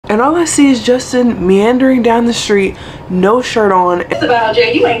and all I see is Justin meandering down the street, no shirt on. It's about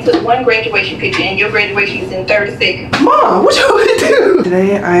Jay, you ain't took one graduation picture and your graduation is in 30 seconds. Mom, what you gonna do?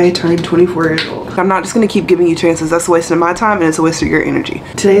 Today I turned 24 years old. I'm not just gonna keep giving you chances. That's a waste of my time and it's a waste of your energy.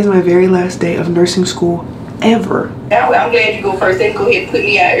 Today is my very last day of nursing school ever. I'm glad you go first. They go ahead and put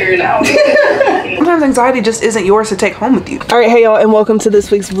me out here now. Sometimes anxiety just isn't yours to take home with you. All right, hey y'all, and welcome to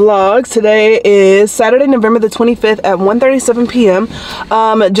this week's vlog. Today is Saturday, November the 25th at 1:37 p.m.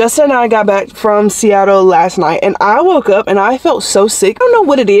 Justin and I got back from Seattle last night, and I woke up and I felt so sick. I don't know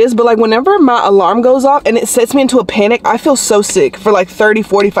what it is, but like whenever my alarm goes off and it sets me into a panic, I feel so sick for like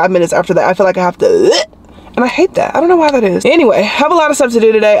 30-45 minutes after that. I feel like I have to and I hate that. I don't know why that is. Anyway, I have a lot of stuff to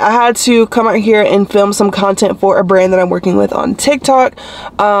do today. I had to come out here and film some content for a brand that I'm working with on TikTok.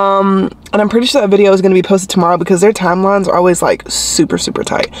 And I'm pretty sure that video is going to be posted tomorrow because their timelines are always like super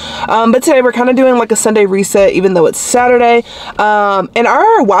tight. But today we're kind of doing like a Sunday reset even though it's Saturday. And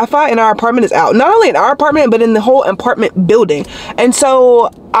our Wi-Fi in our apartment is out. Not only in our apartment, but in the whole apartment building. And so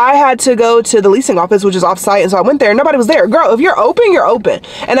I had to go to the leasing office, which is off-site, and so I went there and nobody was there. Girl, if you're open, you're open.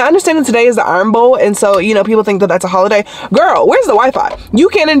 And I understand that today is the Iron Bowl, and so, you know, people think that that's a holiday. Girl, where's the Wi-Fi? You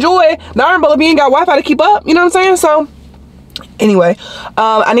can't enjoy the Iron Bowl if you ain't got Wi-Fi to keep up, you know what I'm saying? So anyway,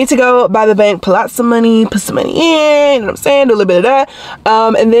 I need to go by the bank, pull out some money, put some money in, you know what I'm saying, do a little bit of that.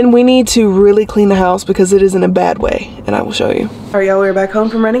 And then we need to really clean the house because it is in a bad way, and I will show you. All right, y'all, we're back home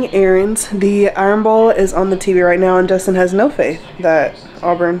from running errands. The Iron Bowl is on the TV right now, and Justin has no faith that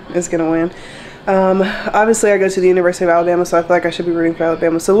Auburn is gonna win. Obviously I go to the University of Alabama, so I feel like I should be rooting for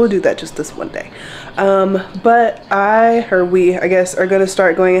Alabama, so we'll do that just this one day. But we, I guess, are gonna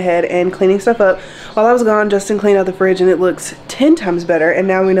start going ahead and cleaning stuff up. While I was gone, Justin cleaned out the fridge and it looks 10 times better, and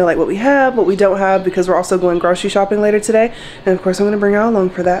now we know like what we have, what we don't have, because we're also going grocery shopping later today, and of course I'm gonna bring y'all along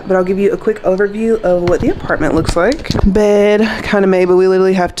for that. But I'll give you a quick overview of what the apartment looks like. Bed kind of made, but we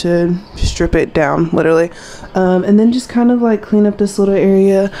literally have to strip it down, literally, and then just kind of like clean up this little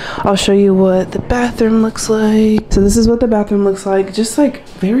area. I'll show you what the bathroom looks like. So this is what the bathroom looks like, just like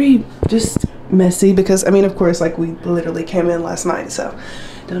very just messy, because I mean, of course, like we literally came in last night, so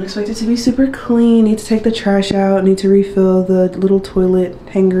don't expect it to be super clean. Need to take the trash out, need to refill the little toilet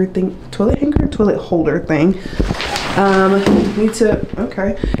hanger thing, toilet holder thing. Need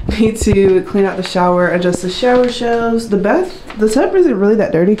to clean out the shower, adjust the shower shelves. The tub isn't really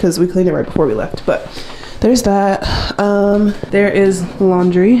that dirty because we cleaned it right before we left, but there's that. There is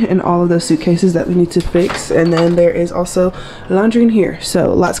laundry in all of those suitcases that we need to fix, and then there is also laundry in here.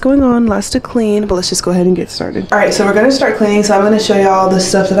 So lots going on, lots to clean, but let's just go ahead and get started. All right, so we're gonna start cleaning. So I'm gonna show y'all the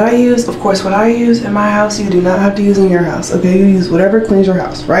stuff that I use. Of course, what I use in my house, you do not have to use in your house, okay? You use whatever cleans your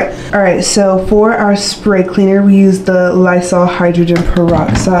house, right? All right, so for our spray cleaner, we use the Lysol hydrogen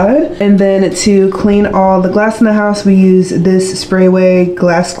peroxide. And then to clean all the glass in the house, we use this Sprayway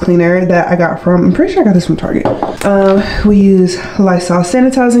glass cleaner that I got from, I'm pretty sure I got this from Target. We use Lysol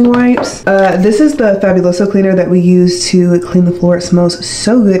sanitizing wipes. This is the Fabuloso cleaner that we use to clean the floor. It smells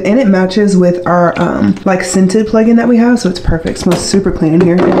so good, and it matches with our like scented plug-in that we have, so it's perfect. It smells super clean in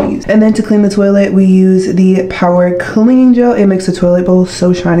here. And then to clean the toilet, we use the Power cleaning gel. It makes the toilet bowl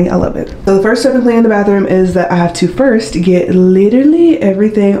so shiny. I love it. So the first step in cleaning the bathroom is that I have to first get literally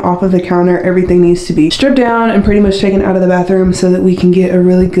everything off of the counter. Everything needs to be stripped down and pretty much taken out of the bathroom so that we can get a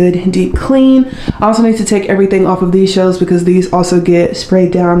really good deep clean. I also need to take everything off of these shelves because these also get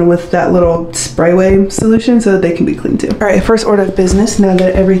sprayed down with that little Sprayway solution so that they can be cleaned too. All right, first order of business, now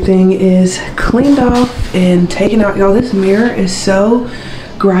that everything is cleaned off and taken out, y'all, this mirror is so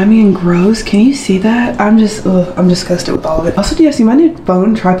grimy and gross. Can you see that? I'm disgusted with all of it. Also, do you see my new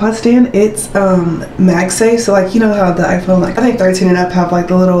phone tripod stand? It's MagSafe, so like, you know how the iPhone, like I think 13 and up have like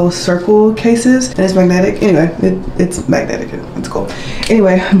the little circle cases, and it's magnetic. Anyway, it's magnetic. It's cool.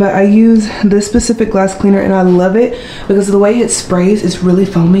 Anyway, but I use this specific glass cleaner and I love it because of the way it sprays. It's really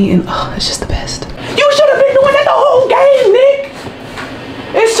foamy and oh, it's just the best. You should have been doing that the whole game, Nick.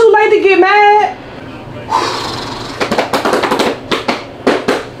 It's too late to get mad.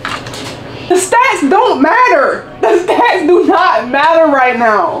 The stats don't matter. The stats do not matter right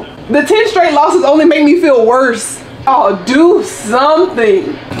now. The 10 straight losses only make me feel worse. Oh, do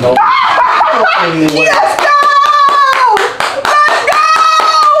something. Nope. Yes, go! Let's go!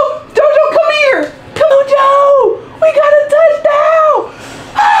 Jojo, come here. Jojo, we got a touchdown.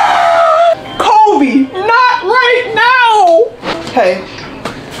 Kobe, not right now. Hey.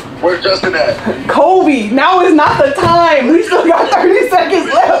 Where's Justin at? Kobe, now is not the time. We still got 30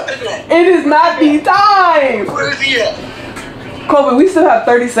 seconds left. It is not the time. Where is he at? Colby, we still have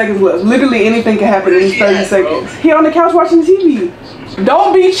 30 seconds left. Literally anything can happen in these 30 seconds. He on the couch watching TV.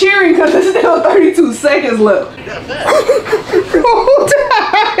 Don't be cheering because there's still 32 seconds left. Roll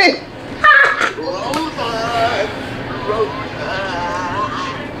Tide.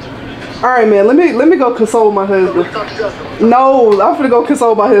 Alright, man, let me go console my husband. No, I'm gonna go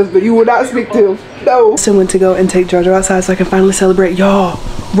console my husband. You will not speak to him. No. So I went to go and take Jojo outside so I can finally celebrate. Y'all,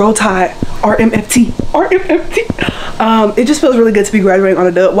 Roll Tide, RMFT, RMFT. It just feels really good to be graduating on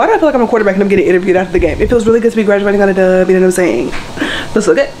a dub. Why do I feel like I'm a quarterback and I'm getting interviewed after the game? It feels really good to be graduating on a dub, you know what I'm saying? Let's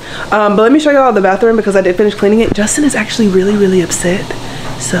look it. But let me show y'all the bathroom because I did finish cleaning it. Justin is actually really upset.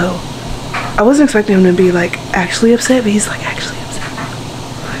 So I wasn't expecting him to be like actually upset, but he's like actually upset.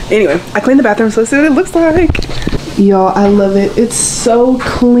 Anyway, I cleaned the bathroom, so let's see what it looks like. Y'all, I love it. It's so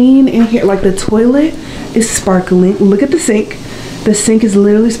clean in here. Like the toilet is sparkling. Look at the sink. The sink is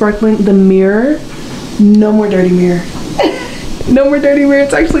literally sparkling. The mirror, no more dirty mirror. No more dirty mirror.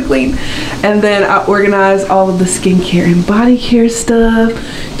 It's actually clean. And then I organized all of the skincare and body care stuff.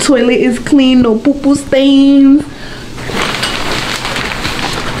 Toilet is clean, no poo-poo stains.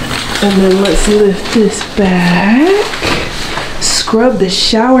 And then let's lift this back. Scrub the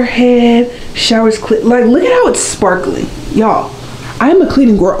shower head. Showers clean. Like, look at how it's sparkling. Y'all, I'm a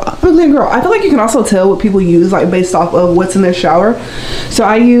cleaning girl. I'm a cleaning girl. I feel like you can also tell what people use, like, based off of what's in their shower. So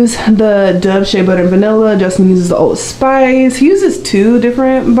I use the Dove Shea Butter and Vanilla. Justin uses the Old Spice. He uses 2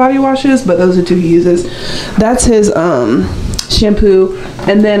 different body washes, but those are 2 he uses. That's his shampoo.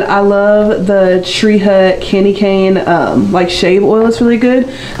 And then I love the Tree Hut Candy Cane like shave oil. It's really good.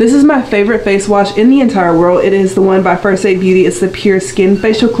 This is my favorite face wash in the entire world. It is the one by First Aid Beauty. It's the Pure Skin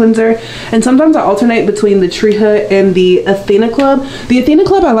Facial Cleanser. And sometimes I alternate between the Tree Hut and the Athena Club. The Athena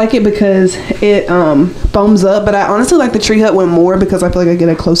Club, I like it because it foams up, but I honestly like the Tree Hut one more because I feel like I get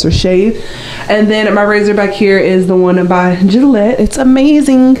a closer shave. And then my razor back here is the one by Gillette. It's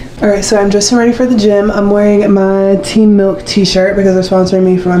amazing. All right, so I'm dressing ready for the gym. I'm wearing my Team Milk t-shirt because they're sponsoring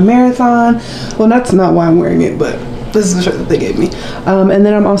me for my marathon. Well, that's not why I'm wearing it, but this is the shirt that they gave me. And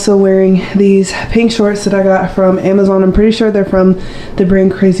then I'm also wearing these pink shorts that I got from Amazon. I'm pretty sure they're from the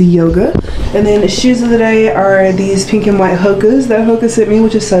brand Crazy Yoga. And then the shoes of the day are these pink and white Hokas that Hoka sent me,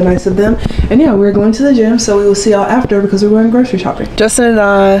 which is so nice of them. And yeah, we're going to the gym, so we will see y'all after because we're going grocery shopping. Justin and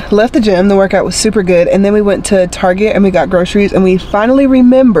I left the gym. The workout was super good. And then we went to Target and we got groceries, and we finally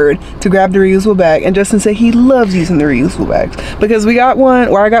remembered to grab the reusable bag. And Justin said he loves using the reusable bags because we got one,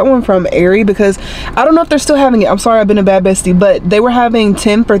 or I got one from Aerie, because I don't know if they're still having it. I'm sorry, I've been a bad bestie, but they were having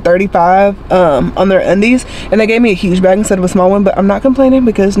 10 for $35 on their undies, and they gave me a huge bag instead of a small one, but I'm not complaining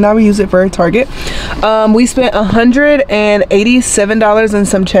because now we use it for Target. We spent $187 and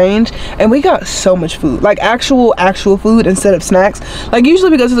some change, and we got so much food, like actual food instead of snacks. Like usually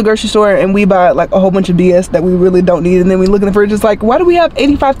we go to the grocery store and we buy like a whole bunch of BS that we really don't need, and then we look in the fridge, just like, why do we have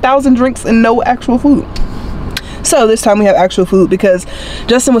 85,000 drinks and no actual food? So this time we have actual food because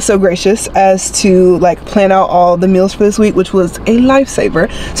Justin was so gracious as to like plan out all the meals for this week, which was a lifesaver.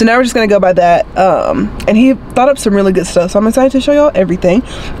 So now we're just gonna go by that. And he thought up some really good stuff, so I'm excited to show y'all everything.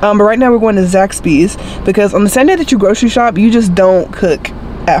 But right now we're going to Zaxby's because on the same day that you grocery shop, you just don't cook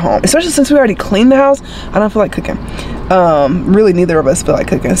at home, especially since we already cleaned the house. I don't feel like cooking. Really neither of us feel like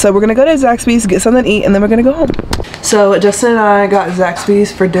cooking, so we're gonna go to Zaxby's, get something to eat, and then we're gonna go home. So Justin and I got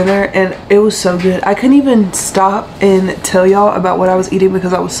Zaxby's for dinner, and it was so good. I couldn't even stop and tell y'all about what I was eating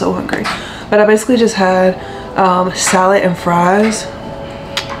because I was so hungry. But I basically just had salad and fries.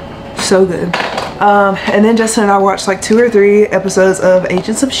 So good. And then Justin and I watched like 2 or 3 episodes of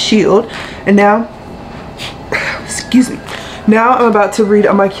Agents of S.H.I.E.L.D. and now excuse me, now I'm about to read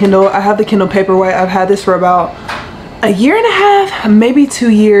on my Kindle. I have the Kindle Paperwhite. I've had this for about a year and a half, maybe 2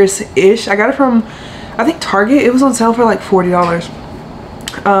 years ish. I got it from, I think, Target. It was on sale for like $40.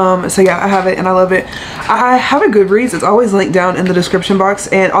 So yeah, I have it and I love it. I have a Goodreads. It's always linked down in the description box,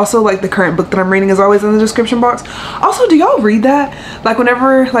 and also like the current book that I'm reading is always in the description box. Also, do y'all read that? Like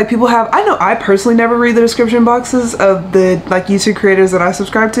whenever like people have, I know I personally never read the description boxes of the like YouTube creators that I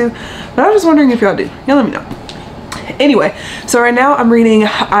subscribe to, but I was just wondering if y'all do. Y'all let me know. Anyway, so right now I'm reading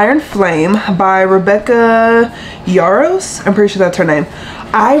Iron Flame by Rebecca Yarros. I'm pretty sure that's her name.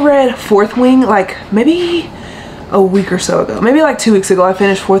 I read Fourth Wing like maybe a week or so ago, maybe like 2 weeks ago. I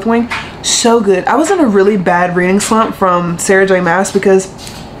finished Fourth Wing. So good. I was in a really bad reading slump from Sarah J Maas because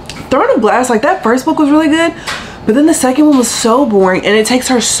Throne of Glass, like that first book was really good, but then the second one was so boring, and it takes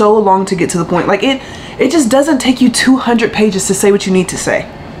her so long to get to the point. Like it just doesn't take you 200 pages to say what you need to say.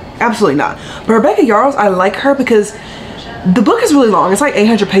 Absolutely not. But Rebecca Yarros, I like her because the book is really long. It's like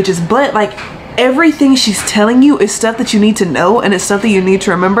 800 pages, but like everything she's telling you is stuff that you need to know, and it's stuff that you need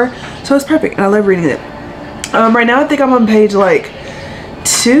to remember. So it's perfect, and I love reading it. Right now I think I'm on page like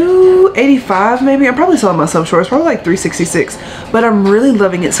 285 maybe. I'm probably selling myself short. It's probably like 366, but I'm really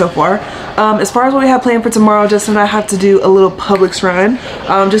loving it so far. As far as what we have planned for tomorrow, Justin and I have to do a little Publix run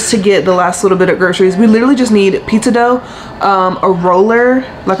just to get the last little bit of groceries. We literally just need pizza dough, a roller,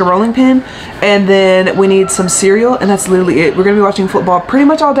 like a rolling pin, and then we need some cereal, and that's literally it. We're gonna be watching football pretty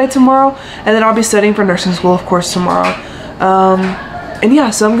much all day tomorrow, and then I'll be studying for nursing school, of course, tomorrow. And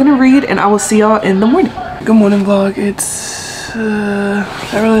yeah, so I'm gonna read, and I will see y'all in the morning. Good morning, vlog. It's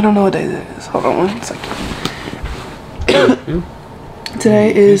I really don't know what day it is. Hold on one second.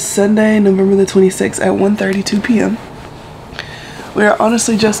 Today is Sunday, November the 26th at 1:32 p.m. We are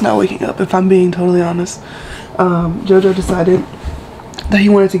honestly just now waking up, if I'm being totally honest. JoJo decided that he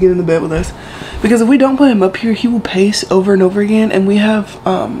wanted to get in the bed with us because if we don't put him up here, he will pace over and over again, and we have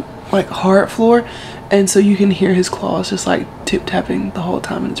like hard floor, and so you can hear his claws just like tip-tapping the whole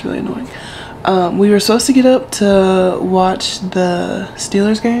time, and it's really annoying. We were supposed to get up to watch the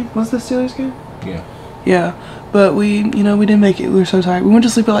Steelers game. Was the Steelers game? Yeah. Yeah, but we didn't make it. We were so tired. We went to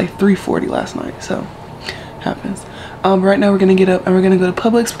sleep at like 3:40 last night, so happens. Right now we're gonna get up and we're gonna go to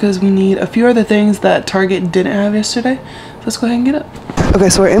Publix because we need a few other things that Target didn't have yesterday. Let's go ahead and get up. Okay,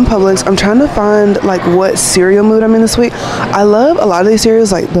 so we're in Publix. I'm trying to find like what cereal mood I'm in this week. I love a lot of these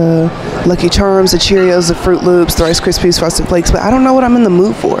cereals, like the Lucky Charms, the Cheerios, the Fruit Loops, the Rice Krispies, Frosted Flakes, but I don't know what I'm in the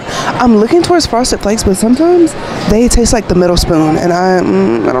mood for. I'm looking towards Frosted Flakes, but sometimes they taste like the middle spoon, and I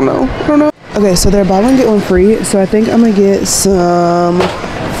don't know. Okay, so they're buy one get one free, so I think I'm gonna get some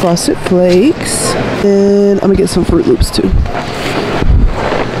Frosted Flakes, and I'm gonna get some Fruit Loops too.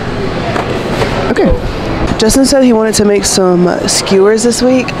 Okay. Justin said he wanted to make some skewers this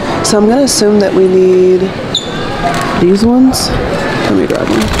week, so I'm gonna assume that we need these ones. Let me grab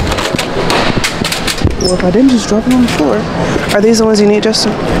them. Well, if I didn't just drop them on the floor. Are these the ones you need,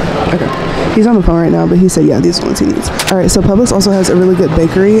 Justin? Okay. He's on the phone right now, but he said, yeah, these are the ones he needs. All right, so Publix also has a really good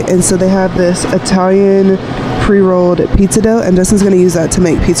bakery, and so they have this Italian pre-rolled pizza dough, and Justin's gonna use that to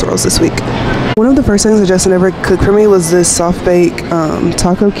make pizza rolls this week. One of the first things that Justin ever cooked for me was this soft bake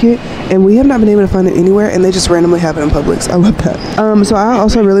taco kit, and we have not been able to find it anywhere, and they just randomly have it in Publix. I love that. So I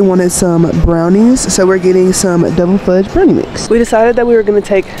also really wanted some brownies, so we're getting some double fudge brownie mix. We decided that we were going to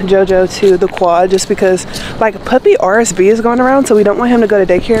take JoJo to the quad just because like puppy RSV is going around, so we don't want him to go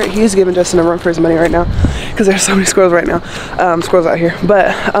to daycare. He's giving Justin a run for his money right now because there's so many squirrels right now, squirrels out here.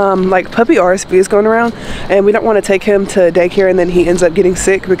 But like puppy RSV is going around, and we don't want to take him to daycare and then he ends up getting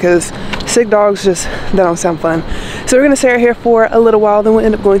sick because sick dogs just, that don't sound fun. So we're gonna stay out here for a little while, then we'll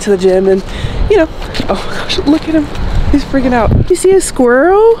end up going to the gym, and you know, oh my gosh, look at him, he's freaking out. You see a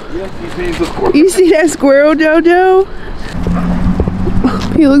squirrel? Yes, he sees a squirrel. You see that squirrel, JoJo?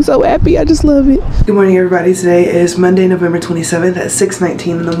 He looks so happy, I just love it. Good morning, everybody. Today is Monday, November 27th at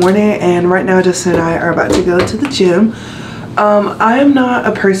 6:19 in the morning, and right now Justin and I are about to go to the gym. I am not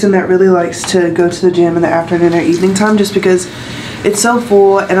a person that really likes to go to the gym in the afternoon or evening time just because it's so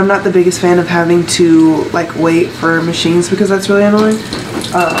full, and I'm not the biggest fan of having to like wait for machines because that's really annoying.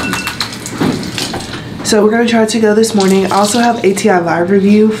 So we're gonna try to go this morning. I also have ATI live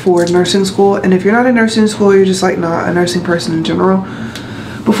review for nursing school, and if you're not in nursing school, you're just like not a nursing person in general,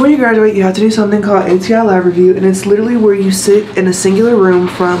 before you graduate you have to do something called ATI live review, and it's literally where you sit in a singular room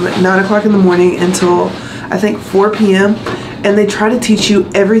from 9 o'clock in the morning until I think 4 p.m. and they try to teach you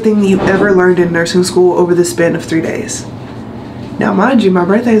everything that you ever learned in nursing school over the span of 3 days. Now, mind you, my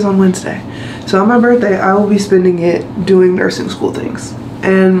birthday is on Wednesday. So on my birthday, I will be spending it doing nursing school things.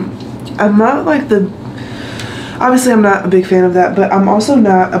 And I'm not like obviously I'm not a big fan of that, but I'm also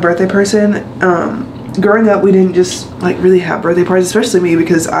not a birthday person. Growing up, we didn't just like really have birthday parties, especially me,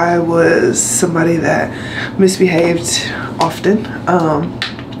 because I was somebody that misbehaved often.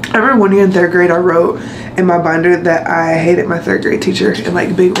 I remember one year in 3rd grade, I wrote in my binder that I hated my 3rd grade teacher in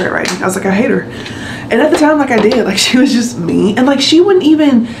like big red writing. I was like, I hate her. And at the time, like I did, like she was just mean, and like she wouldn't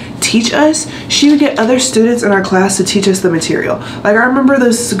even teach us. She would get other students in our class to teach us the material. Like I remember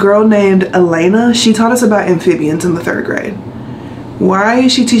this girl named Elena, she taught us about amphibians in the 3rd grade. Why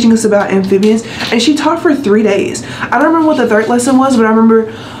is she teaching us about amphibians? And she taught for 3 days. I don't remember what the 3rd lesson was, but I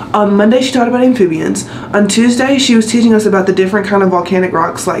remember on Monday she taught about amphibians. On Tuesday she was teaching us about the different kind of volcanic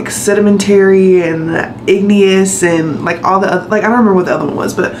rocks, like sedimentary and igneous and like all the other, like I don't remember what the other one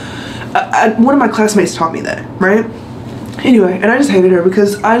was, but one of my classmates taught me that, right? Anyway, and I just hated her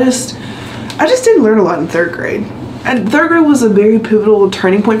because I just didn't learn a lot in 3rd grade. And 3rd grade was a very pivotal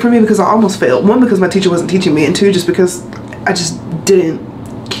turning point for me because I almost failed. 1, because my teacher wasn't teaching me, and 2, just because I just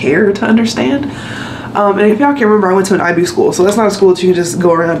didn't care to understand. And if y'all can't remember, I went to an IB school, so that's not a school that you can just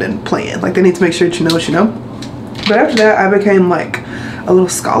go around and plan. Like they need to make sure that you know what you know. But after that, I became like a little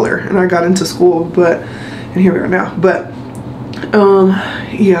scholar and I got into school. But and here we are now. But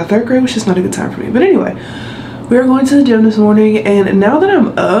yeah, 3rd grade was just not a good time for me. But anyway, we are going to the gym this morning, and now that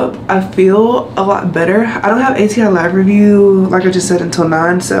I'm up, I feel a lot better. I don't have ATI live review, like I just said, until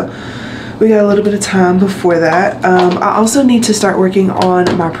 9, so we got a little bit of time before that. I also need to start working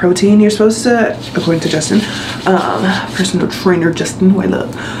on my protein. You're supposed to, according to Justin, personal trainer Justin, who I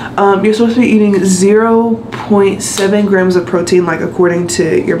love, you're supposed to be eating 0.7 grams of protein, like according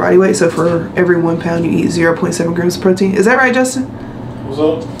to your body weight. So for every 1 pound, you eat 0.7 grams of protein. Is that right, Justin? What's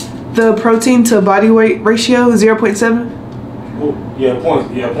up? The protein to body weight ratio is 0.7? Yeah,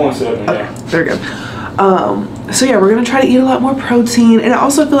 0.7, yeah. Okay, there we go. So yeah, we're gonna try to eat a lot more protein, and I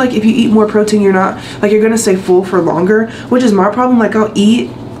also feel like if you eat more protein, you're gonna stay full for longer, which is my problem. Like, I'll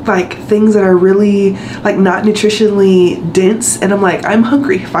eat like things that are really like not nutritionally dense, and I'm like, I'm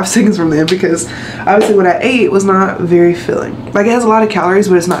hungry 5 seconds from then, because obviously what I ate was not very filling. Like, it has a lot of calories,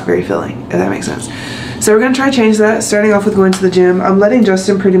 but it's not very filling, if that makes sense. So we're gonna try to change that, starting off with going to the gym. I'm letting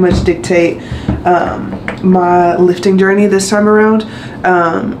Justin pretty much dictate my lifting journey this time around,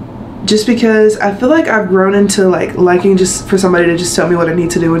 just because I feel like I've grown into like liking just for somebody to just tell me what I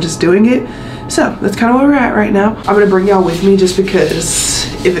need to do and just doing it. So that's kind of where we're at right now. I'm gonna bring y'all with me just because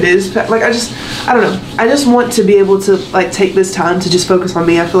if it is like, I don't know, I just want to be able to like take this time to just focus on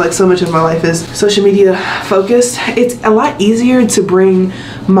me. I feel like so much of my life is social media focused. It's a lot easier to bring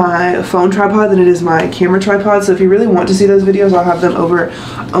my phone tripod than it is my camera tripod. So if you really want to see those videos, I'll have them over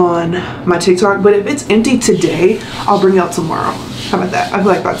on my TikTok. But if it's empty today, I'll bring y'all tomorrow. How about that? I feel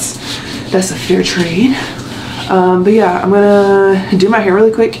like that's a fair trade. But yeah, I'm gonna do my hair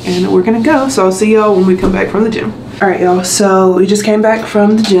really quick and we're gonna go. So I'll see y'all when we come back from the gym. All right, y'all, so we just came back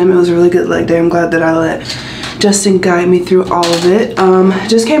from the gym. It was a really good leg day. I'm glad that I let Justin guide me through all of it.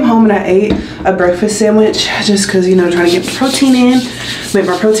 Just came home and I ate a breakfast sandwich just because, you know, trying to get protein in, make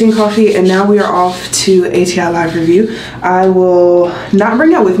my protein coffee, and now we are off to ATI live review. I will not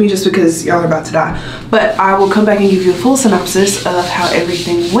bring that with me just because y'all are about to die, but I will come back and give you a full synopsis of how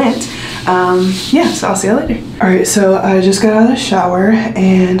everything went. Yeah, so I'll see you later. All right, so I just got out of the shower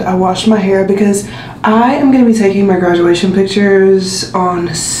and I washed my hair because I am going to be taking my graduation pictures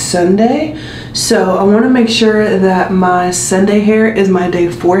on Sunday. So I want to make sure that my Sunday hair is my day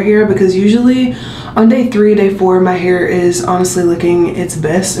 4 hair, because usually on day 3, day 4, my hair is honestly looking its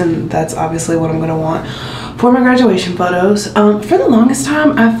best, and that's obviously what I'm going to want for my graduation photos. For the longest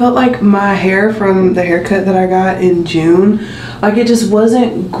time, I felt like my hair from the haircut that I got in June, like it just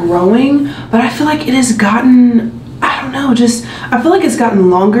wasn't growing, but I feel like it has gotten, I don't know, just I feel like it's gotten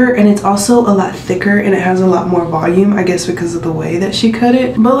longer, and it's also a lot thicker and it has a lot more volume, I guess because of the way that she cut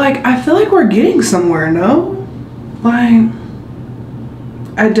it. But like, I feel like we're getting somewhere, no? Like,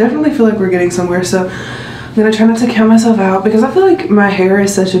 I definitely feel like we're getting somewhere. So I'm gonna try not to count myself out, because I feel like my hair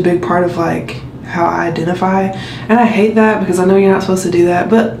is such a big part of like how I identify, and I hate that because I know you're not supposed to do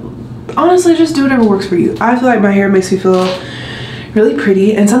that, but honestly, just do whatever works for you. I feel like my hair makes me feel really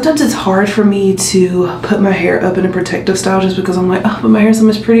pretty, and sometimes it's hard for me to put my hair up in a protective style just because I'm like, oh, but my hair's so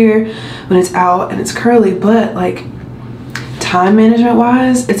much prettier when it's out and it's curly. But like, time management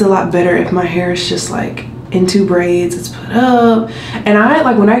wise, it's a lot better if my hair is just like in 2 braids, it's put up. And I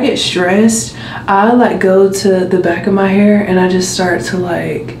like, when I get stressed, I like go to the back of my hair and I just start to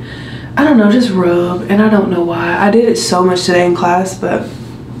like, I don't know, just rub, and I don't know why. I did it so much today in class, but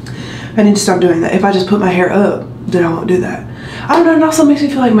I need to stop doing that. If I just put my hair up, then I won't do that. I don't know, it also makes me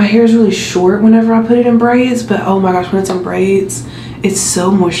feel like my hair is really short whenever I put it in braids, but oh my gosh, when it's in braids, it's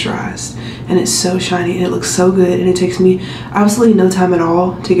so moisturized and it's so shiny and it looks so good, and it takes me absolutely no time at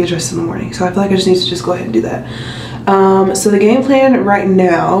all to get dressed in the morning. So I feel like I just need to just go ahead and do that. So the game plan right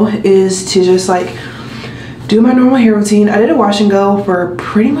now is to just like do my normal hair routine. I did a wash and go for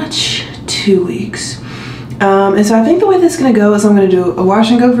pretty much 2 weeks. And so I think the way this is gonna go is I'm gonna do a wash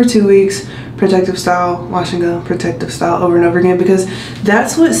and go for 2 weeks, protective style, wash and go, protective style over and over again, because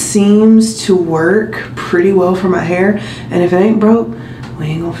that's what seems to work pretty well for my hair. And if it ain't broke, we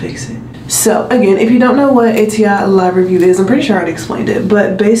ain't gonna fix it. So again, if you don't know what ATI live review is, I'm pretty sure I already explained it,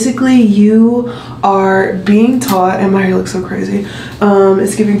 but basically you are being taught, and my hair looks so crazy,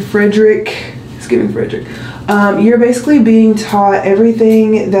 it's giving Frederick. You're basically being taught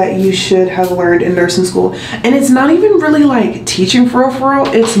everything that you should have learned in nursing school, and it's not even really like teaching for real.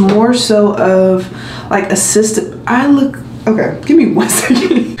 It's more so of like assistant. Okay, give me 1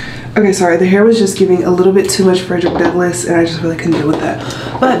 second. Okay, sorry, the hair was just giving a little bit too much Frederick Douglass, and I just really couldn't deal with that.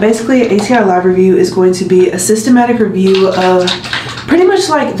 But basically, ATI live review is going to be a systematic review of pretty much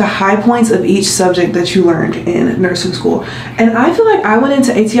like the high points of each subject that you learned in nursing school. And I feel like I went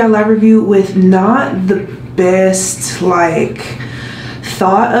into ATI live review with not the best like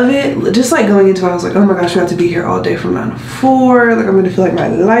thought of it, just like going into it, I was like, oh my gosh, we have to be here all day from 9 to 4. Like I'm gonna feel like my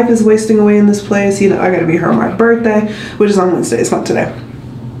life is wasting away in this place. You know, I gotta be here on my birthday, which is on Wednesday, it's not today.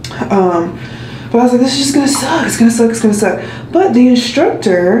 But I was like, this is just gonna suck. It's gonna suck, it's gonna suck. But the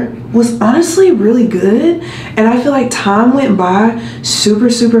instructor was honestly really good. And I feel like time went by super,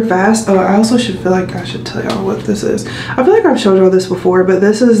 super fast. Oh, I also feel like I should tell y'all what this is. I feel like I've showed y'all this before, but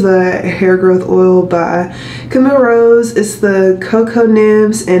this is the hair growth oil by Camille Rose. It's the cocoa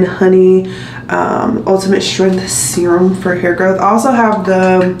nibs and honey ultimate strength serum for hair growth. I also have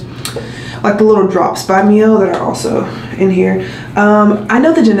the like the little drops by Mio that are also in here. I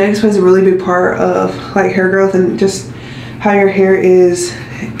know the genetics plays a really big part of like hair growth and just how your hair is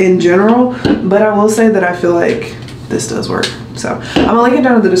in general, but I will say that I feel like this does work. So I'm gonna link it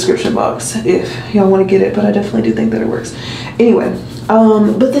down in the description box if y'all want to get it, but I definitely do think that it works. Anyway,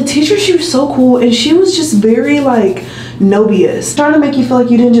 but the teacher, she was so cool, and she was just very like no BS, trying to make you feel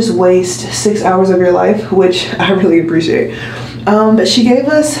like you didn't just waste 6 hours of your life, which I really appreciate. But she gave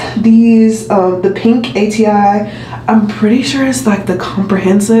us these, the pink ATI, I'm pretty sure it's like the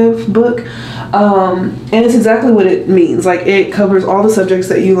comprehensive book. And it's exactly what it means. Like it covers all the subjects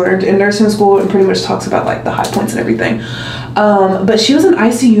that you learned in nursing school and pretty much talks about like the high points and everything. But she was an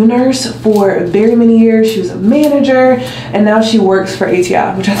ICU nurse for very many years. She was a manager and now she works for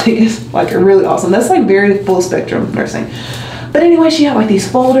ATI, which I think is like really awesome. That's like very full spectrum nursing. But anyway, she had like these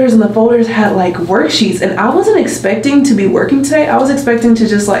folders, and the folders had like worksheets, and I wasn't expecting to be working today. I was expecting to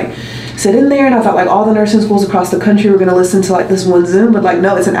just like sit in there, and I thought like all the nursing schools across the country were gonna listen to like this one Zoom, but like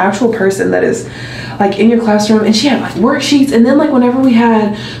no, it's an actual person that is like in your classroom, and she had like worksheets. And then like whenever we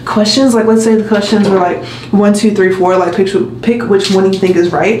had questions, like let's say the questions were like 1, 2, 3, 4, like pick which one you think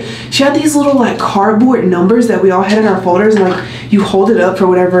is right, she had these little like cardboard numbers that we all had in our folders, and like you hold it up for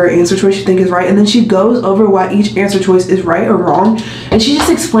whatever answer choice you think is right, and then she goes over why each answer choice is right or wrong, and she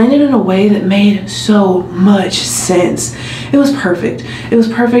just explained it in a way that made so much sense. It was perfect. It was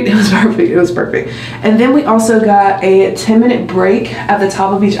perfect. It was perfect. It was perfect. And then we also got a 10-minute break at the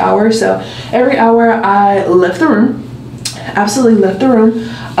top of each hour. So every hour I left the room, absolutely left the room,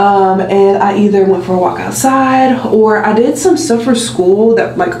 and I either went for a walk outside or I did some stuff for school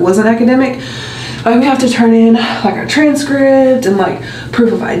that like wasn't academic. Like we have to turn in like our transcript and like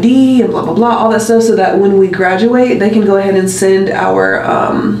proof of ID and blah, blah, blah, all that stuff, so that when we graduate, they can go ahead and send our,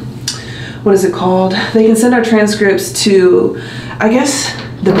 what is it called? They can send our transcripts to, I guess,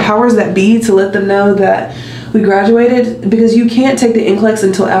 the powers that be, to let them know that we graduated, because you can't take the NCLEX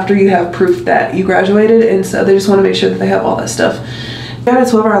until after you have proof that you graduated. And so they just want to make sure that they have all that stuff. We had a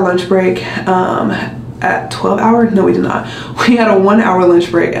 12-hour lunch break at 12 hours? No, we did not. We had a 1-hour lunch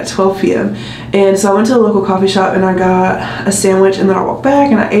break at 12 p.m. And so I went to a local coffee shop and I got a sandwich, and then I walked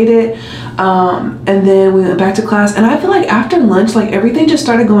back and I ate it. And then we went back to class, and I feel like after lunch, like everything just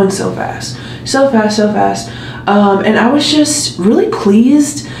started going so fast. So fast, so fast. And I was just really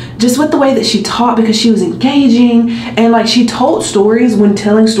pleased just with the way that she taught, because she was engaging and like she told stories when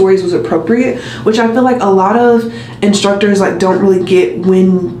telling stories was appropriate, which I feel like a lot of instructors like don't really get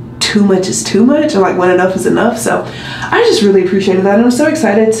when too much is too much, or like when enough is enough. So I just really appreciated that, and I'm so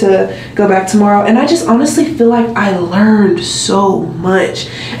excited to go back tomorrow. And I just honestly feel like I learned so much,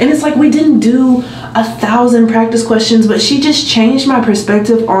 and it's like we didn't do 1,000 practice questions, but she just changed my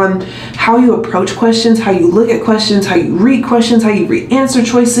perspective on how you approach questions, how you look at questions, how you read questions, how you read answer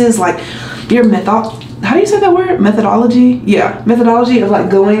choices, like your how do you say that word? Methodology? Yeah, methodology of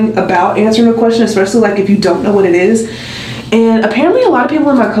like going about answering a question, especially like if you don't know what it is. And apparently a lot of people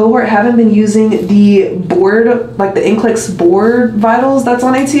in my cohort haven't been using the board, like the NCLEX board vitals that's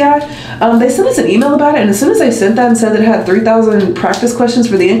on ATI. They sent us an email about it, and as soon as they sent that and said that it had 3,000 practice questions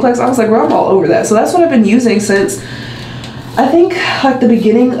for the NCLEX, I was like, well, I'm all over that. So that's what I've been using since, I think, like the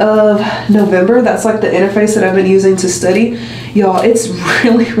beginning of November. That's like the interface that I've been using to study. Y'all, it's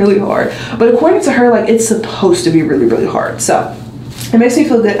really, really hard. But according to her, like it's supposed to be really, really hard. So it makes me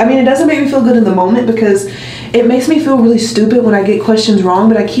feel good. I mean, it doesn't make me feel good in the moment, because it makes me feel really stupid when I get questions wrong,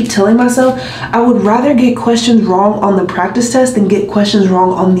 but I keep telling myself I would rather get questions wrong on the practice test than get questions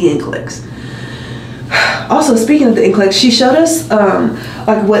wrong on the NCLEX. Also, speaking of the NCLEX, she showed us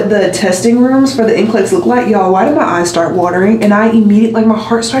like what the testing rooms for the NCLEX look like. Y'all, why did my eyes start watering? And I immediately, like my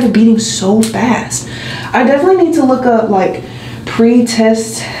heart started beating so fast. I definitely need to look up like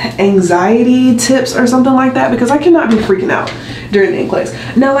pre-test anxiety tips or something like that, because I cannot be freaking out during the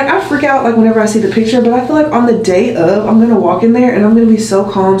NCLEX. Now, like I freak out like whenever I see the picture, but I feel like on the day of, I'm gonna walk in there and I'm gonna be so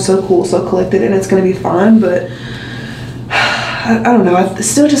calm, so cool, so collected, and it's gonna be fine. But I don't know, I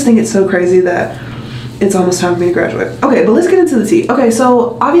still just think it's so crazy that it's almost time for me to graduate. Okay, but let's get into the tea. Okay,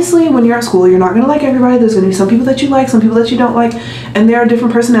 so obviously when you're at school, you're not gonna like everybody. There's gonna be some people that you like, some people that you don't like, and there are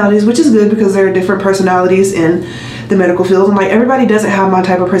different personalities, which is good because there are different personalities in the medical field. And like everybody doesn't have my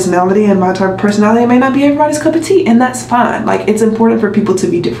type of personality, and my type of personality may not be everybody's cup of tea, and that's fine. Like it's important for people to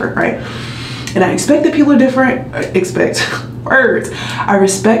be different, right? And I expect that people are different. I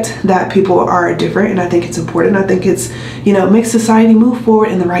respect that people are different, and I think it's important. I think it's, you know, makes society move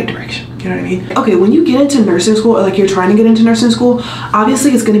forward in the right direction. You know what I mean? Okay, when you get into nursing school, or like you're trying to get into nursing school,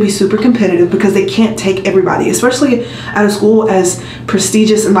 obviously it's going to be super competitive because they can't take everybody, especially at a school as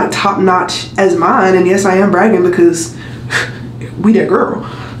prestigious and like top notch as mine. And yes, I am bragging because we that girl,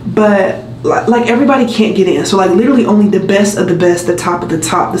 but like everybody can't get in. So like literally only the best of the best, the top of the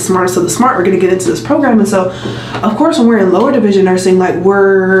top, the smartest of the smart are going to get into this program. And so of course when we're in lower division nursing, like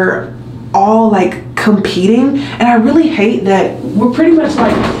we're all like competing, and I really hate that we're pretty much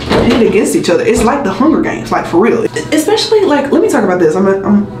like pitted against each other. It's like the Hunger Games, like for real. Especially like, let me talk about this. I'm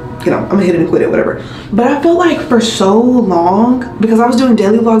gonna hit it and quit it, whatever. But I felt like for so long, because I was doing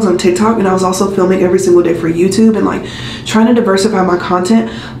daily vlogs on TikTok and I was also filming every single day for YouTube and like trying to diversify my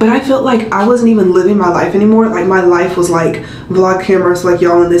content, but I felt like I wasn't even living my life anymore. Like my life was like vlog cameras, like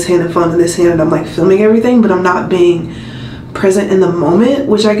y'all in this hand and phone in this hand, and I'm like filming everything, but I'm not being present in the moment,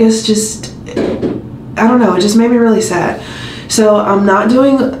 which I guess just, I don't know, it just made me really sad. So I'm not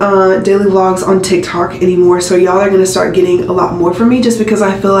doing daily vlogs on TikTok anymore. So y'all are gonna start getting a lot more from me, just because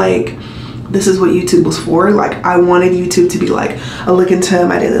I feel like this is what YouTube was for. Like I wanted YouTube to be like a look into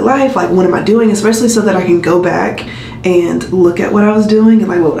my daily life, like what am I doing, especially so that I can go back and look at what I was doing and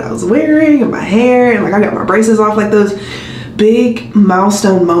like what I was wearing and my hair, and like I got my braces off, like those big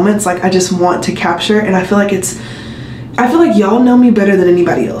milestone moments like I just want to capture. And I feel like y'all know me better than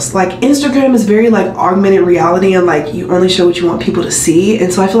anybody else. Like Instagram is very like augmented reality, and like you only show what you want people to see.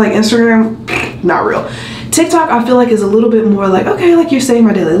 And so I feel like Instagram, not real. TikTok I feel like is a little bit more like, okay, like you're saying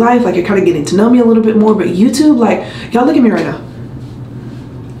my daily life, like you're kind of getting to know me a little bit more. But YouTube, like y'all look at me right now.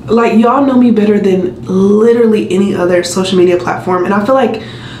 Like y'all know me better than literally any other social media platform. And I feel like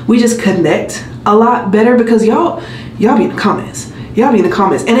we just connect a lot better because y'all be in the comments. Y'all be in the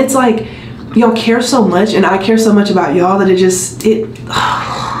comments. And it's like, y'all care so much and I care so much about y'all that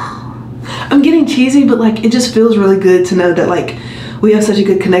I'm getting cheesy, but like it just feels really good to know that like we have such a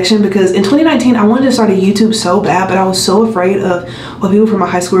good connection. Because in 2019 I wanted to start a YouTube so bad, but I was so afraid of what people from my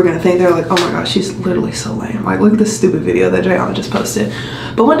high school were gonna think. They're like, oh my gosh, she's literally so lame, like look at this stupid video that Jayana just posted.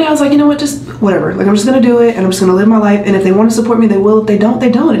 But one day I was like, you know what, just whatever, like I'm just gonna do it and I'm just gonna live my life, and if they want to support me they will, if they don't,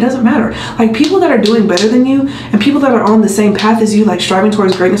 they don't. It doesn't matter. Like people that are doing better than you and people that are on the same path as you, like striving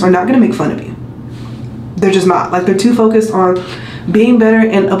towards greatness, are not gonna make fun of you. They're just not. Like they're too focused on being better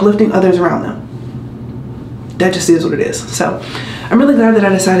and uplifting others around them. That just is what it is. So I'm really glad that I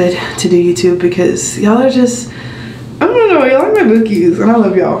decided to do YouTube, because y'all are just, I don't know, y'all are my bookies and I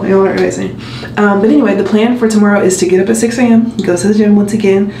love y'all. Y'all are amazing. But anyway, the plan for tomorrow is to get up at 6 a.m, go to the gym once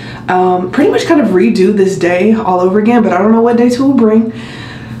again, pretty much kind of redo this day all over again, but I don't know what day 2 will bring.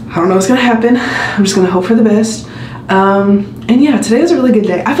 I don't know what's gonna happen. I'm just gonna hope for the best. And yeah, today is a really good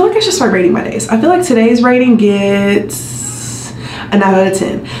day. I feel like I should start rating my days. I feel like today's rating gets a 9 out of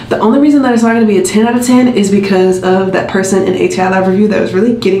 10. The only reason that it's not going to be a 10 out of 10 is because of that person in ATI Live Review that was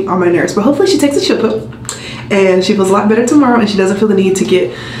really getting on my nerves. But hopefully she takes a chill pill and she feels a lot better tomorrow, and she doesn't feel the need to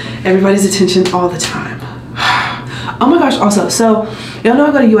get everybody's attention all the time. Oh my gosh, also, so y'all know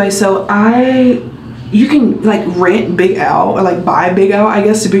I go to UA, so you can like rent Big Al, or like buy Big Al, I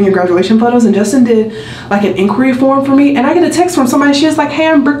guess, to bring your graduation photos. And Justin did like an inquiry form for me, and I get a text from somebody. She was like, hey,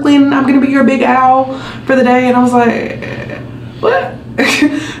 I'm Brooklyn, I'm gonna be your Big Al for the day. And I was like, what?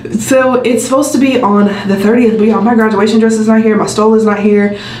 So it's supposed to be on the 30th, but y'all, my graduation dress is not here, my stole is not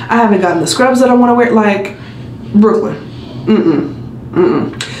here, I haven't gotten the scrubs that I want to wear. Like, Brooklyn,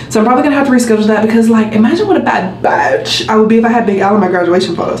 so I'm probably gonna have to reschedule that, because like imagine what a bad batch I would be if I had Big Al in my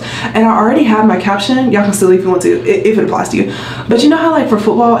graduation photos. And I already have my caption. Y'all can still leave if you want to, if it applies to you. But you know how like for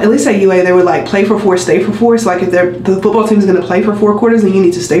football, at least at UA, they would like play for 4, stay for 4. So like if the football team is gonna play for 4 quarters, then you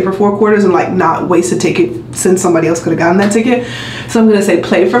need to stay for 4 quarters and like not waste a ticket since somebody else could have gotten that ticket. So I'm gonna say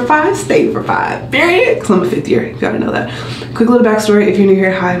play for 5, stay for 5, period, because I'm a 5th year. You gotta know that. Quick little backstory if you're new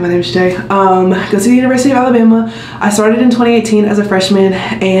here. Hi, my name is Jay. Go to the University of Alabama. I started in 2018 as a freshman,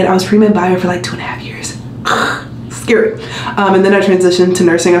 and I was pre-med bio for like 2.5 years. Scary. And then I transitioned to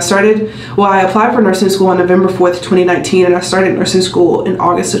nursing. I applied for nursing school on November 4th, 2019, and I started nursing school in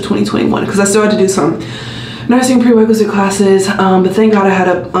August of 2021, because I still had to do some nursing prerequisite classes, but thank God I had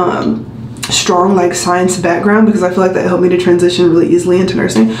a strong like science background, because I feel like that helped me to transition really easily into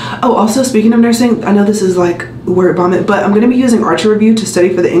nursing. Oh, also speaking of nursing, I know this is like word vomit, but I'm going to be using Archer Review to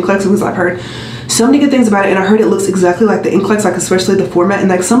study for the NCLEX, because I've heard so many good things about it, and I heard it looks exactly like the NCLEX, like especially the format, and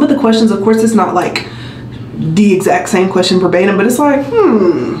like some of the questions, of course it's not like the exact same question verbatim, but it's like,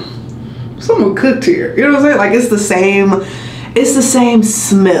 someone cooked here, you know what I'm saying? Like it's the same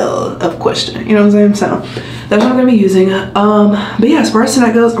smell of question, you know what I'm saying? So that's what I'm gonna be using. But yeah, as far as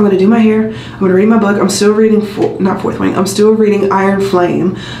tonight goes, I'm gonna do my hair, I'm gonna read my book. I'm still reading I'm still reading Iron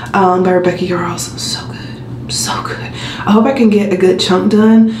Flame by Rebecca Yarros. So good, so good. I hope I can get a good chunk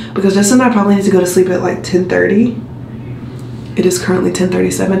done, because Justin and I probably need to go to sleep at like 10:30. It is currently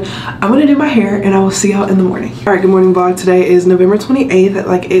 10:37. I'm gonna do my hair and I will see y'all in the morning. All right, good morning vlog. Today is November 28th at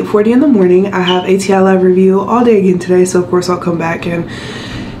like 8:40 in the morning. I have ATI live review all day again today, so of course I'll come back and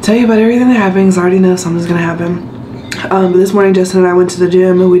tell you about everything that happens. I already know something's gonna happen. But this morning Justin and I went to the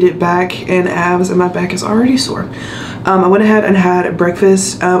gym and we did back and abs, and my back is already sore. I went ahead and had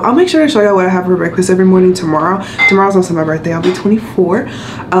breakfast. I'll make sure to show y'all what I have for breakfast every morning tomorrow. Tomorrow's also my birthday, I'll be 24.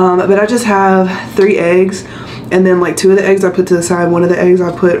 But I just have 3 eggs, and then like 2 of the eggs I put to the side. 1 of the eggs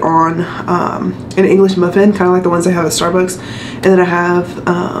I put on an English muffin, kind of like the ones they have at Starbucks. And then I have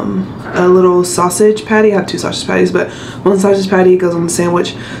a little sausage patty. I have 2 sausage patties, but 1 sausage patty goes on the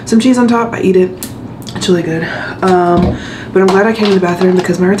sandwich. Some cheese on top, I eat it. It's really good. But I'm glad I came to the bathroom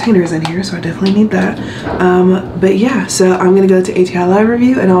because my retainer is in here, so I definitely need that. But yeah, so I'm gonna go to ATI live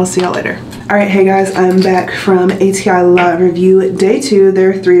review and I'll see y'all later. All right, hey guys, I'm back from ATI live review day 2. There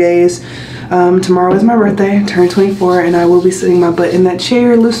are 3 days. Tomorrow is my birthday, turn 24, and I will be sitting my butt in that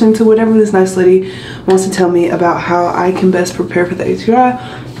chair listening to whatever this nice lady wants to tell me about how I can best prepare for the ATI,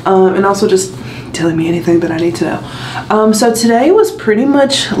 and also just telling me anything that I need to know. So today was pretty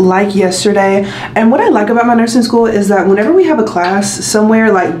much like yesterday, and what I like about my nursing school is that whenever we have a class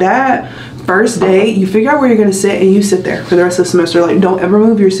somewhere, like that first day, you figure out where you're gonna sit and you sit there for the rest of the semester. Like, don't ever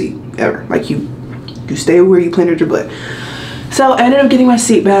move your seat, ever. Like you stay where you planted your butt. So I ended up getting my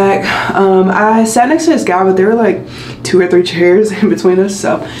seat back. I sat next to this guy, but there were like 2 or 3 chairs in between us,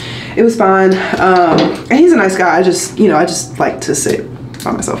 so it was fine. And he's a nice guy. I just like to sit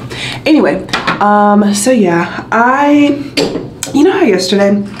by myself. Anyway, so yeah, you know how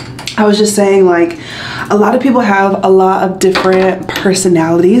yesterday I was just saying, like, a lot of people have a lot of different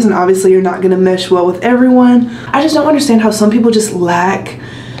personalities, and obviously you're not gonna mesh well with everyone. I just don't understand how some people just lack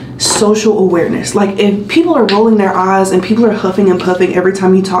social awareness. Like, if people are rolling their eyes and people are huffing and puffing every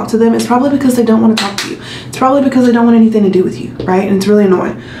time you talk to them, it's probably because they don't want to talk to you. It's probably because they don't want anything to do with you, right? And it's really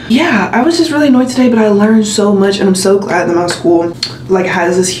annoying. Yeah, I was just really annoyed today, but I learned so much, and I'm so glad that my school like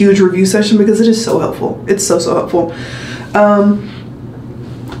has this huge review session, because it is so helpful. It's so helpful.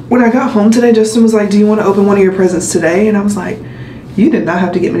 When I got home today, Justin was like, do you want to open one of your presents today? And I was like, you did not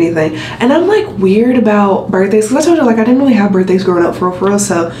have to get me anything. And I'm like weird about birthdays, because I told you, like, I didn't really have birthdays growing up for real.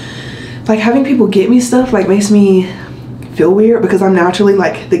 So like having people get me stuff like makes me feel weird, because I'm naturally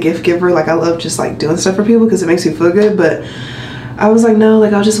like the gift giver. Like, I love just like doing stuff for people because it makes me feel good. But I was like, no,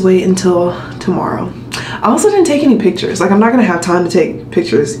 like I'll just wait until tomorrow. I also didn't take any pictures. Like, I'm not gonna have time to take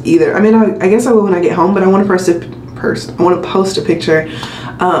pictures either. I mean, I guess I will when I get home, but I want to post a picture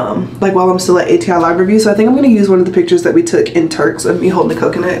like while I'm still at ATI live review. So I think I'm gonna use one of the pictures that we took in Turks of me holding a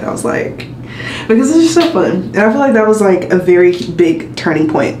coconut. And I was like, because it's just so fun, and I feel like that was like a very big turning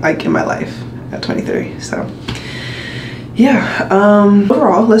point like in my life at 23. So yeah,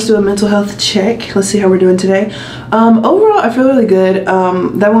 overall, let's do a mental health check. Let's see how we're doing today. Overall, I feel really good.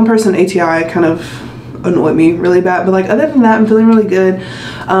 That one person ATI kind of annoyed me really bad, but like other than that, I'm feeling really good.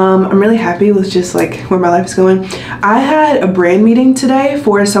 I'm really happy with just like where my life is going. I had a brand meeting today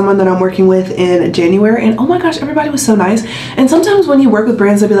for someone that I'm working with in January, and oh my gosh, everybody was so nice. And sometimes when you work with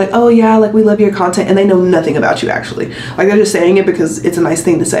brands, they'll be like, oh yeah, like we love your content, and they know nothing about you actually. Like, they're just saying it because it's a nice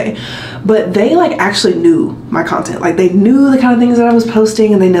thing to say. But they like actually knew my content. Like, they knew the kind of things that I was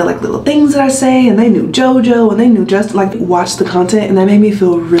posting, and they know like little things that I say, and they knew JoJo, and they knew just like watch the content, and that made me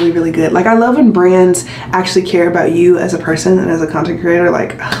feel really, really good. Like, I love when brands actually care about you as a person and as a content creator.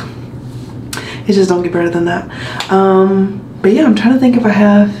 Like, it just don't get better than that. But yeah, I'm trying to think if I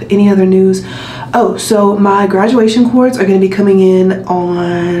have any other news. Oh, so my graduation cords are going to be coming in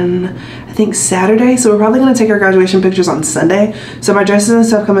on, I think, Saturday. So we're probably going to take our graduation pictures on Sunday. So my dresses and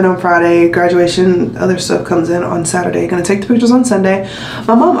stuff come in on Friday. Graduation, other stuff comes in on Saturday. Going to take the pictures on Sunday.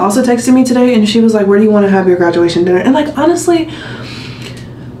 My mom also texted me today, and she was like, where do you want to have your graduation dinner? And like, honestly,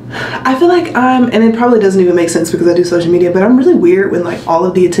 I feel like and it probably doesn't even make sense because I do social media, but I'm really weird when like all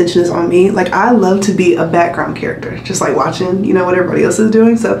of the attention is on me. Like, I love to be a background character, just like watching, you know, what everybody else is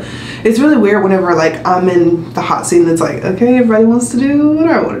doing. So it's really weird whenever like I'm in the hot scene that's like, okay, everybody wants to do what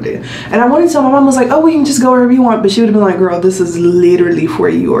I want to do. And I wanted to tell my mom, was like, oh, we can just go wherever you want, but she would have been like, girl, this is literally for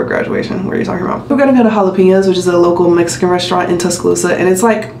your graduation. What are you talking about? We're gonna go to Jalapenos, which is a local Mexican restaurant in Tuscaloosa, and it's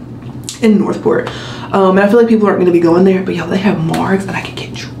like in Northport. And I feel like people aren't going to be going there, but y'all, they have margs and I can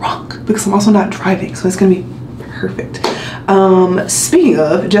get drunk because I'm also not driving, so it's going to be perfect. Speaking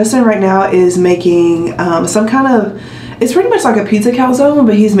of, Justin right now is making some kind of, it's pretty much like a pizza calzone,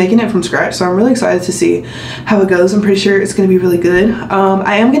 but he's making it from scratch, so I'm really excited to see how it goes. I'm pretty sure it's going to be really good.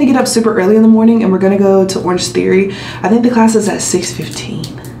 I am going to get up super early in the morning and we're going to go to Orange Theory. I think the class is at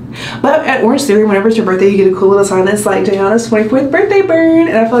 6:15. But at Orange Theory, whenever it's your birthday, you get a cool little sign that's like Jayana's 24th birthday burn,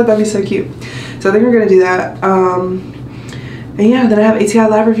 and I feel like that'd be so cute. So I think we're going to do that. And yeah, then I have ATI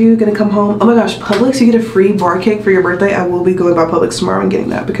Lab Review, gonna come home. Oh my gosh, Publix, you get a free bar cake for your birthday. I will be going by Publix tomorrow and getting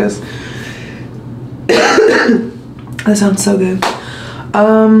that because that sounds so good.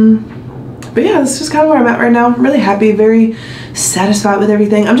 But yeah, this is kind of where I'm at right now. I'm really happy, very satisfied with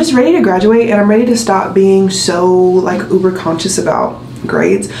everything. I'm just ready to graduate and I'm ready to stop being so like uber conscious about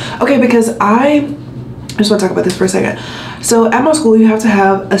grades. Okay, because I just want to talk about this for a second. So at my school, you have to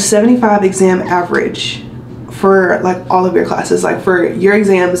have a 75 exam average for like all of your classes. Like for your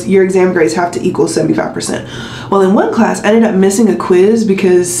exams, your exam grades have to equal 75%. Well, in one class I ended up missing a quiz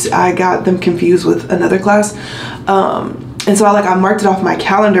because I got them confused with another class, and so I marked it off my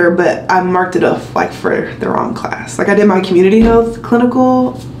calendar, but I marked it off like for the wrong class. Like I did my community health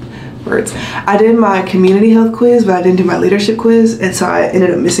clinical words, I did my community health quiz, but I didn't do my leadership quiz, and so I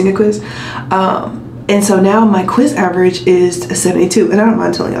ended up missing a quiz. And so now my quiz average is a 72, and I don't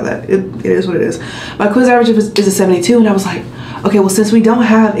mind telling y'all that. It is what it is. My quiz average is a 72, and I was like, okay, well, since we don't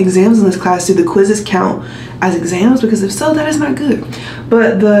have exams in this class, do the quizzes count as exams? Because if so, that is not good.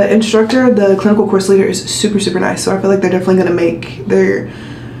 But the instructor, the clinical course leader, is super, super nice. So I feel like they're definitely going to make their...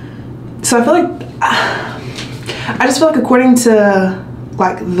 So I feel like... I just feel like according to...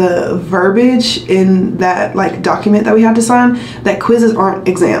 like the verbiage in that like document that we had to sign, that quizzes aren't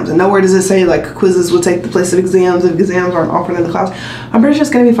exams, and nowhere does it say like quizzes will take the place of exams if exams aren't offered in the class. I'm pretty sure it's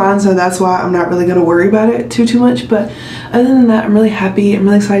gonna be fine, so that's why I'm not really gonna worry about it too much. But other than that, I'm really happy. I'm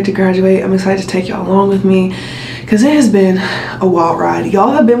really excited to graduate. I'm excited to take y'all along with me because it has been a wild ride.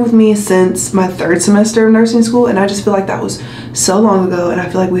 Y'all have been with me since my 3rd semester of nursing school, and I just feel like that was so long ago, and I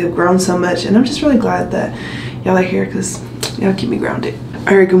feel like we have grown so much, and I'm just really glad that y'all are here because y'all keep me grounded.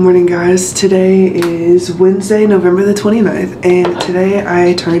 Alright, good morning guys. Today is Wednesday, November the 29th, and today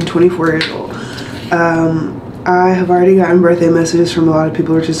I turned 24 years old. I have already gotten birthday messages from a lot of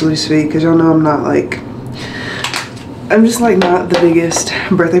people, which is really sweet because y'all know I'm not like, I'm just like not the biggest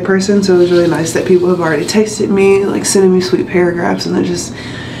birthday person, so it was really nice that people have already texted me, like sending me sweet paragraphs, and that just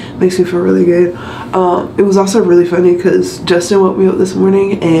makes me feel really good. It was also really funny because Justin woke me up this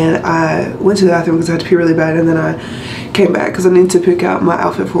morning and I went to the bathroom because I had to pee really bad, and then I came back because I need to pick out my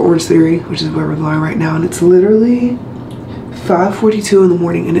outfit for Orange Theory, which is where we're going right now, and it's literally 5:42 in the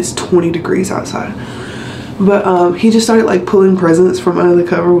morning and it's 20 degrees outside. But he just started like pulling presents from under the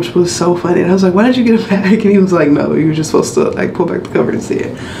cover, which was so funny, and I was like, why did you get a bag? And he was like, no, you were just supposed to like pull back the cover and see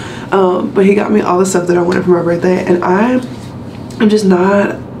it. But he got me all the stuff that I wanted for my birthday, and I'm just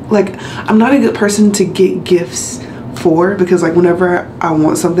not like, I'm not a good person to get gifts for, because like whenever I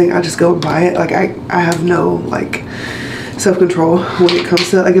want something I just go and buy it. Like I have no like self-control when it comes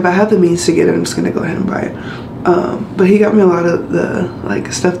to, like, if I have the means to get it, I'm just gonna go ahead and buy it. But he got me a lot of the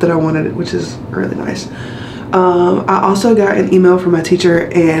like stuff that I wanted, which is really nice. I also got an email from my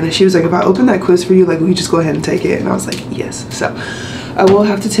teacher, and she was like, if I open that quiz for you, like, will you just go ahead and take it? And I was like, yes. So I will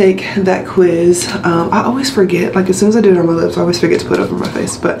have to take that quiz. I always forget, like as soon as I do it on my lips, I always forget to put it over my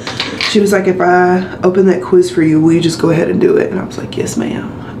face. But she was like, if I open that quiz for you, will you just go ahead and do it? And I was like, yes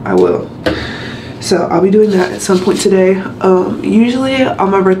ma'am, I will. So I'll be doing that at some point today. Usually on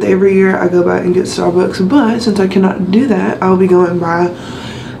my birthday every year I go back and get Starbucks, but since I cannot do that, I'll be going by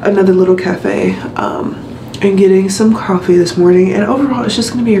another little cafe and getting some coffee this morning. And overall it's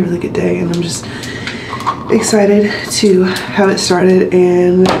just gonna be a really good day, and I'm just excited to have it started,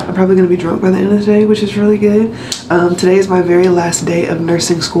 and I'm probably gonna be drunk by the end of the day, which is really good. Today is my very last day of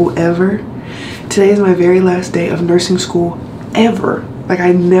nursing school ever. Today is my very last day of nursing school ever. Like,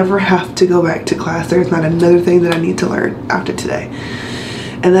 I never have to go back to class. There's not another thing that I need to learn after today.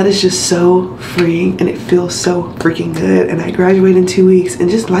 And that is just so freeing, and it feels so freaking good. And I graduate in 2 weeks, and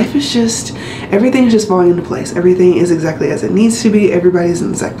just life is just, everything is just falling into place. Everything is exactly as it needs to be. Everybody's in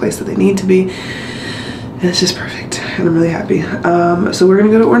the exact place that they need to be. And it's just perfect, and I'm really happy. So we're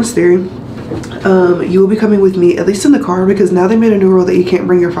gonna go to Orange Theory. You will be coming with me, at least in the car, because now they made a new rule that you can't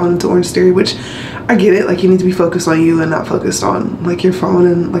bring your phone into Orange Theory, which I get it. Like, you need to be focused on you and not focused on like your phone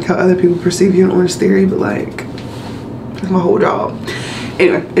and like how other people perceive you in Orange Theory. But like, it's my whole job.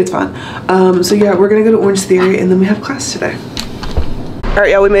 Anyway, it's fine. So yeah, we're gonna go to Orange Theory, and then we have class today. All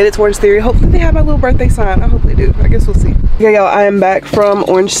right, y'all, we made it to Orange Theory. Hopefully they have my little birthday sign. I hope they do. I guess we'll see. Okay, y'all, I am back from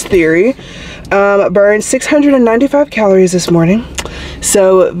Orange Theory. Burned 695 calories this morning.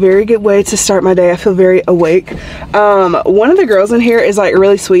 So very good way to start my day. I feel very awake. One of the girls in here is like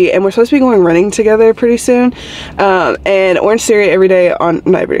really sweet, and we're supposed to be going running together pretty soon. And Orange Theory every day on,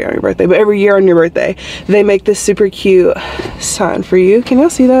 not every day on your birthday, but every year on your birthday, they make this super cute sign for you. Can y'all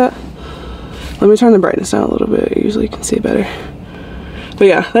see that? Let me turn the brightness down a little bit. Usually you can see better. But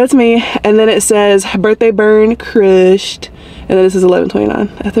yeah, that's me. And then it says birthday burn crushed. And then this is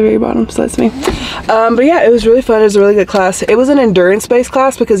 11:29 at the very bottom, so that's me. But yeah, it was really fun. It was a really good class. It was an endurance-based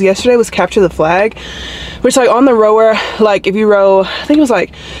class because yesterday was capture the flag, which like on the rower, like if you row, I think it was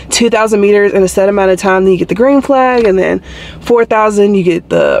like 2,000 meters in a set amount of time, then you get the green flag, and then 4,000 you get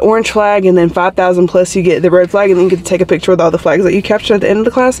the orange flag, and then 5,000 plus you get the red flag, and then you get to take a picture with all the flags that you captured at the end of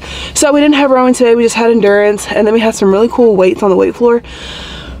the class. So we didn't have rowing today, we just had endurance, and then we had some really cool weights on the weight floor.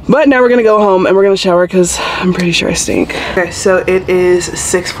 But now we're gonna go home and we're gonna shower because I'm pretty sure I stink. Okay, so it is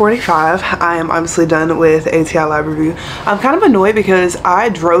 6:45. I am obviously done with ATI lab review. I'm kind of annoyed because I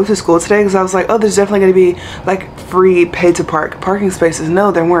drove to school today because I was like, oh, there's definitely gonna be like free pay to park parking spaces.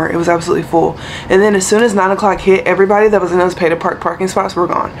 No, there weren't. It was absolutely full. And then as soon as 9 o'clock hit, everybody that was in those pay to park parking spots were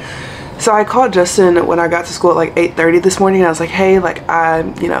gone. So I called Justin when I got to school at like 8:30 this morning, and I was like, hey, like I,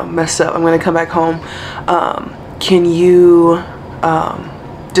 you know, messed up. I'm gonna come back home. Can you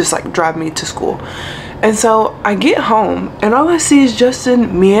just like drive me to school? And so I get home and all I see is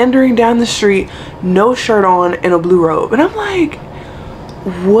Justin meandering down the street, no shirt on, in a blue robe. And I'm like,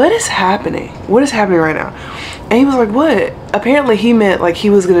 what is happening? What is happening right now? And he was like, what? Apparently he meant like he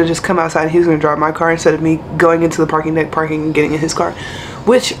was gonna just come outside and he was gonna drive my car instead of me going into the parking deck, parking and getting in his car,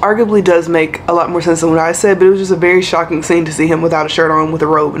 which arguably does make a lot more sense than what I said. But it was just a very shocking scene to see him without a shirt on with a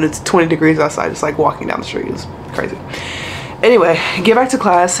robe, and it's 20 degrees outside, just like walking down the street. It was crazy. Anyway, get back to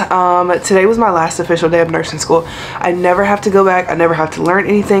class. Today was my last official day of nursing school. I never have to go back. I never have to learn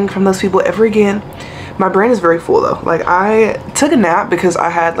anything from those people ever again. My brain is very full though. Like I took a nap because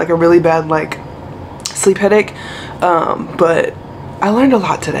I had like a really bad like sleep headache, but I learned a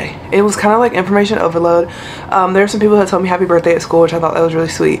lot today. It was kind of like information overload. There were some people that told me happy birthday at school, which I thought that was really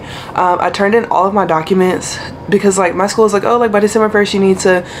sweet. I turned in all of my documents because like my school is like, oh, like by December 1st you need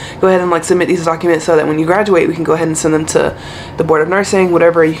to go ahead and like submit these documents so that when you graduate we can go ahead and send them to the Board of Nursing,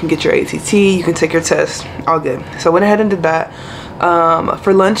 whatever. You can get your ATT, you can take your test, all good. So I went ahead and did that.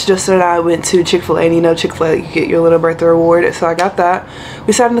 For lunch, Justin and I went to Chick-fil-A, and you know Chick-fil-A, you get your little birthday reward, so I got that.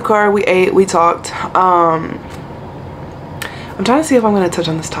 We sat in the car, we ate, we talked. I'm trying to see if I'm going to touch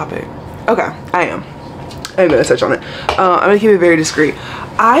on this topic. Okay, I am going to touch on it. I'm going to keep it very discreet.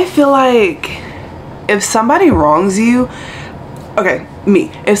 I feel like if somebody wrongs you, okay,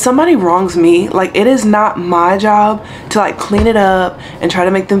 me, if somebody wrongs me, like it is not my job to like clean it up and try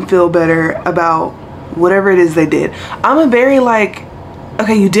to make them feel better about whatever it is they did. I'm a very like,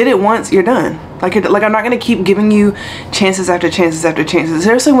 okay, you did it once, you're done. Like I'm not gonna keep giving you chances after chances after chances.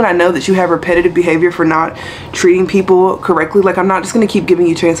 Especially when I know that you have repetitive behavior for not treating people correctly. Like I'm not just gonna keep giving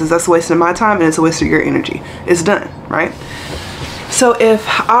you chances. That's a waste of my time and it's a waste of your energy. It's done, right? So if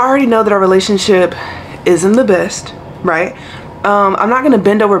I already know that our relationship isn't the best, right? I'm not gonna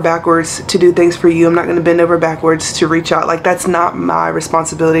bend over backwards to do things for you. I'm not gonna bend over backwards to reach out. Like that's not my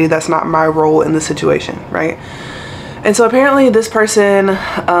responsibility. That's not my role in the situation, right? And so apparently this person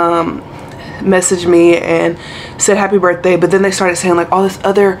messaged me and said happy birthday, but then they started saying like all this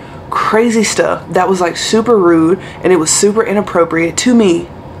other crazy stuff that was like super rude, and it was super inappropriate to me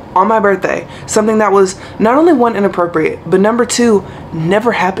on my birthday. Something that was not only one, inappropriate, but number two,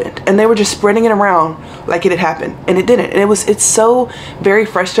 never happened. And they were just spreading it around like it had happened, and it didn't. And it's so very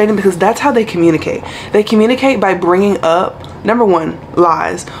frustrating because that's how they communicate. They communicate by bringing up, number one,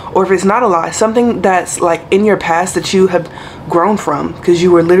 lies, or if it's not a lie, something that's like in your past that you have grown from because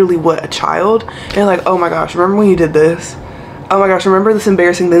you were literally what, a child, and like, oh my gosh, remember when you did this? Oh my gosh, remember this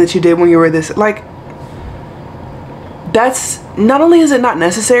embarrassing thing that you did when you were this? Like, that's, not only is it not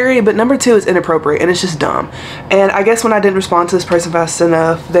necessary, but number two, it's inappropriate and it's just dumb. And I guess when I didn't respond to this person fast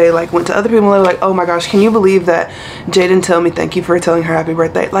enough, they like went to other people and they were like, oh my gosh, can you believe that Jay didn't tell me thank you for telling her happy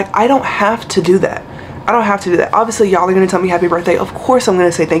birthday? Like, I don't have to do that. I don't have to do that. Obviously y'all are gonna tell me happy birthday. Of course I'm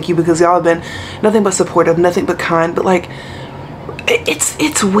gonna say thank you because y'all have been nothing but supportive, nothing but kind. But like,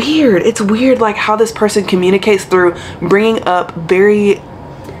 it's weird. It's weird like how this person communicates through bringing up very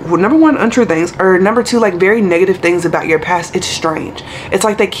number one, untrue things, or number two, like very negative things about your past. It's strange. It's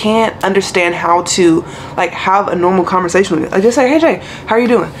like they can't understand how to like have a normal conversation with you. Like just say, hey Jay, how are you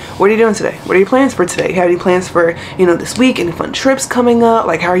doing? What are you doing today? What are your plans for today? Have any plans for, you know, this week? Any fun trips coming up?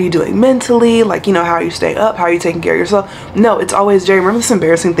 Like how are you doing mentally? Like, you know, how are you staying up? How are you taking care of yourself? No, it's always, Jay, remember this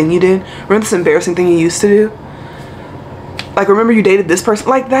embarrassing thing you did? Remember this embarrassing thing you used to do? Like, remember you dated this person?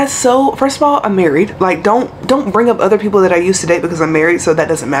 Like, that's so, first of all, I'm married. Like, don't bring up other people that I used to date because I'm married, so that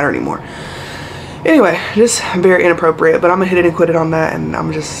doesn't matter anymore. Anyway, just very inappropriate, but I'm gonna hit it and quit it on that, and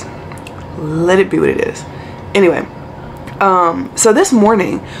I'm just let it be what it is. Anyway, so this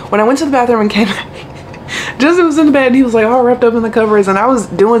morning when I went to the bathroom and came back, Justin was in the bed and he was like all wrapped up in the covers, and I was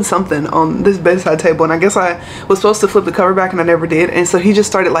doing something on this bedside table, and I guess I was supposed to flip the cover back and I never did, and so he just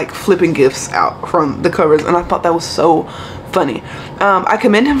started like flipping gifts out from the covers, and I thought that was so funny. I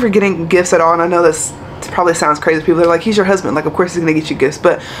commend him for getting gifts at all, and I know this probably sounds crazy. People are like, he's your husband, like of course he's gonna get you gifts,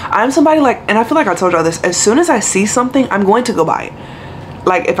 but I'm somebody like, and I feel like I told y'all this, as soon as I see something I'm going to go buy it.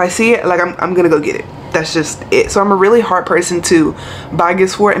 Like if I see it, like I'm gonna go get it. That's just it. So I'm a really hard person to buy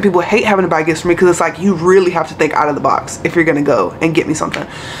gifts for, and people hate having to buy gifts for me because it's like you really have to think out of the box if you're gonna go and get me something.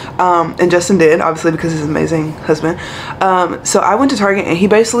 And Justin did, obviously, because he's an amazing husband. So I went to Target and he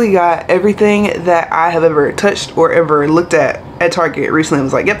basically got everything that I have ever touched or ever looked at Target recently, and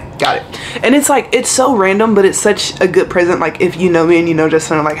was like, yep, got it. And it's like, it's so random, but it's such a good present. Like if you know me and you know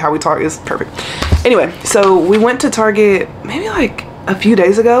Justin, like how we talk is perfect. Anyway, so we went to Target maybe like a few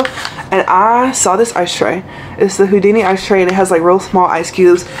days ago, and I saw this ice tray. It's the Houdini ice tray, and it has like real small ice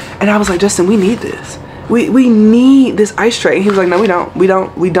cubes, and I was like, Justin, we need this. We need this ice tray. And he was like, no, we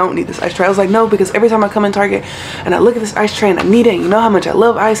don't need this ice tray. I was like, no, because every time I come in Target and I look at this ice tray and I need it, and you know how much I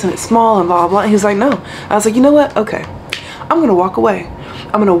love ice and it's small and blah blah blah. And he was like, no. I was like, you know what, okay, I'm gonna walk away.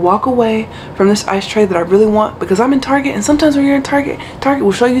 I'm gonna walk away from this ice tray that I really want, because I'm in Target, and sometimes when you're in Target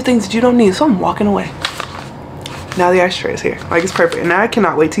will show you things that you don't need. So I'm walking away. Now the ice tray is here. Like it's perfect. And now I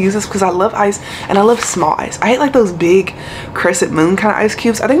cannot wait to use this because I love ice, and I love small ice. I hate like those big crescent moon kind of ice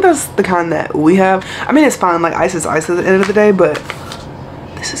cubes. I think that's the kind that we have. I mean, it's fine. Like ice is ice at the end of the day, but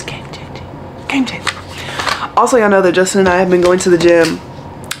this is game changing. Game changing. Also, y'all know that Justin and I have been going to the gym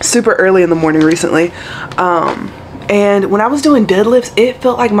super early in the morning recently. And when I was doing deadlifts, it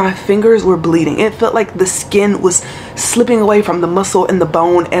felt like my fingers were bleeding. It felt like the skin was slipping away from the muscle and the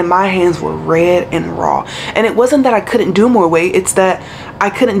bone, and my hands were red and raw. And it wasn't that I couldn't do more weight, it's that I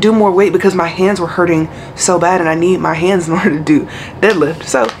couldn't do more weight because my hands were hurting so bad, and I need my hands in order to do deadlift.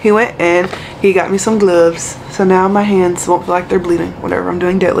 So he went and he got me some gloves, so now my hands won't feel like they're bleeding whenever I'm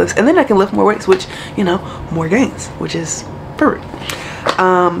doing deadlifts, and then I can lift more weights, which, you know, more gains, which is perfect.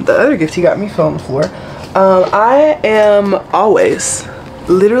 The other gift he got me fell on the floor. I am always,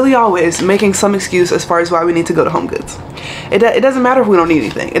 literally always, making some excuse as far as why we need to go to Home Goods. It doesn't matter if we don't need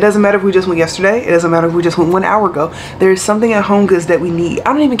anything. It doesn't matter if we just went yesterday. It doesn't matter if we just went 1 hour ago. There's something at Home Goods that we need.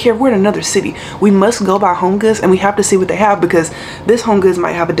 I don't even care if we're in another city. We must go by Home Goods, and we have to see what they have, because this Home Goods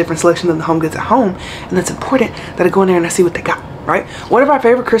might have a different selection than the Home Goods at home, and it's important that I go in there and I see what they got, right? One of our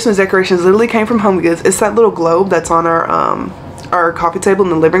favorite Christmas decorations literally came from Home Goods. It's that little globe that's on our coffee table in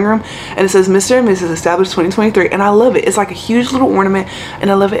the living room, and it says Mr. and Mrs. Established 2023, and I love it. It's like a huge little ornament, and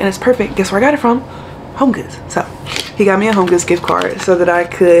I love it, and it's perfect. Guess where I got it from? Home Goods. So he got me a Home Goods gift card so that I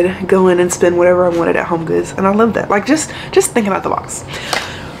could go in and spend whatever I wanted at Home Goods, and I love that. Like just thinking out the box.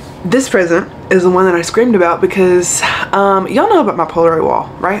 This present is the one that I screamed about because y'all know about my Polaroid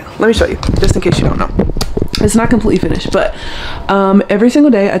wall, right? Let me show you, just in case you don't know. It's not completely finished, but every single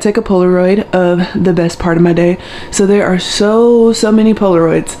day I take a Polaroid of the best part of my day. So there are so many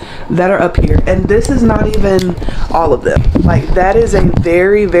Polaroids that are up here, and this is not even all of them. Like that is a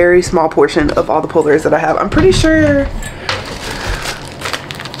very small portion of all the Polaroids that I have. I'm pretty sure,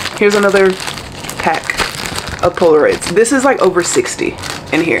 here's another pack of Polaroids. This is like over 60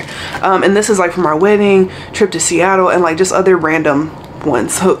 in here, and this is like from our wedding, trip to Seattle, and like just other random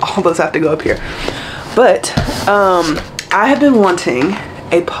ones. So all those have to go up here. But I have been wanting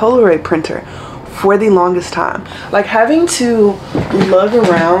a Polaroid printer for the longest time. Like having to lug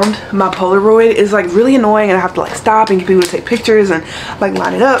around my Polaroid is like really annoying, and I have to like stop and get people to take pictures and like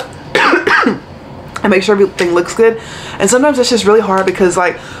line it up and make sure everything looks good. And sometimes it's just really hard because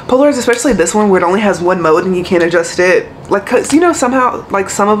like Polaroids, especially this one where it only has one mode and you can't adjust it, like, cause you know, somehow like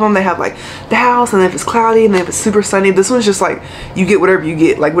some of them they have like the house, and then if it's cloudy, and then if it's super sunny, this one's just like you get whatever you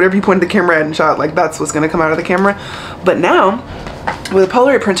get, like whatever you point the camera at and shot, like that's what's gonna come out of the camera. But now with a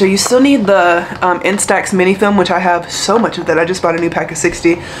Polaroid printer you still need the Instax mini film, which I have so much of that. I just bought a new pack of 60.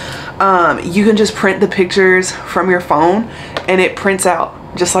 You can just print the pictures from your phone and it prints out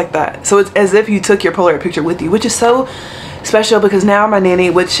just like that. So it's as if you took your Polaroid picture with you, which is so special because now my nanny,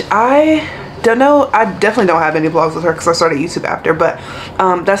 which I don't know, I definitely don't have any vlogs with her because I started YouTube after, but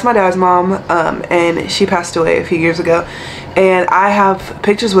that's my dad's mom, and she passed away a few years ago, and I have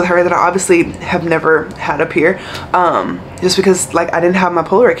pictures with her that I obviously have never had up here, just because like I didn't have my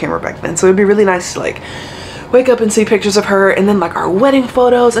Polaroid camera back then. So it'd be really nice to like wake up and see pictures of her, and then like our wedding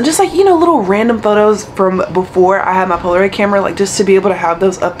photos and just like, you know, little random photos from before I had my Polaroid camera. Like just to be able to have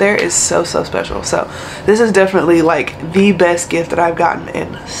those up there is so special. So this is definitely like the best gift that I've gotten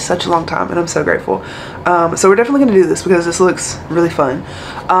in such a long time, and I'm so grateful. So we're definitely gonna do this because this looks really fun.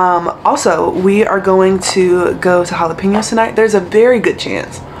 Also, we are going to go to Jalapenos tonight. There's a very good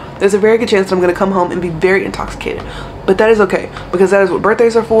chance that I'm gonna come home and be very intoxicated, but that is okay because that is what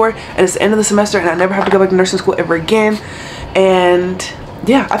birthdays are for, and it's the end of the semester and I never have to go back to nursing school ever again. And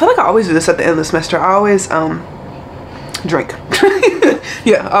yeah, I feel like I always do this at the end of the semester. I always drink.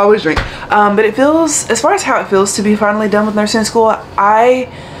 Yeah, I always drink. But it feels, as far as how it feels to be finally done with nursing school, I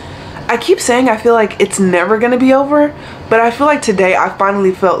keep saying I feel like it's never gonna be over, but I feel like today I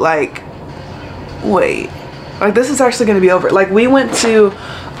finally felt like, wait, like this is actually gonna be over. Like we went to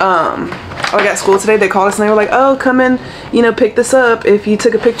like at school today, they called us and they were like, oh, come in, you know, pick this up if you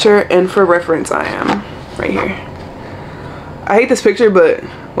took a picture. And for reference, I am right here. I hate this picture, but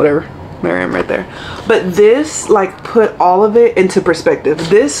whatever, there I am right there. But this like put all of it into perspective.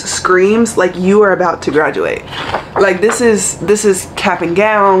 This screams like you are about to graduate. Like this is cap and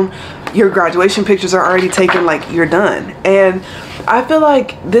gown, your graduation pictures are already taken, like you're done. And I feel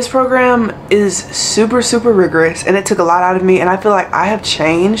like this program is super rigorous, and it took a lot out of me, and I feel like I have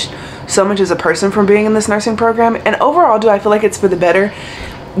changed so much as a person from being in this nursing program. And overall, do I feel like it's for the better?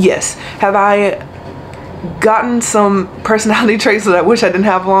 Yes. Have I gotten some personality traits that I wish I didn't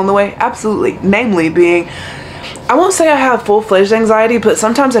have along the way? Absolutely. Namely being, I won't say I have full-fledged anxiety, but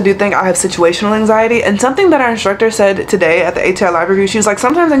sometimes I do think I have situational anxiety. And something that our instructor said today at the ATI live review, she was like,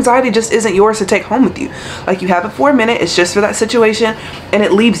 sometimes anxiety just isn't yours to take home with you. Like you have it for a minute, it's just for that situation, and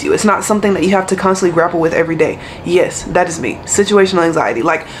it leaves you. It's not something that you have to constantly grapple with every day. Yes, that is me. Situational anxiety.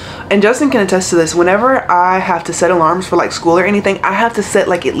 Like, and Justin can attest to this, whenever I have to set alarms for like school or anything, I have to set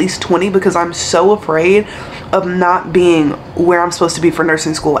like at least 20 because I'm so afraid of not being where I'm supposed to be for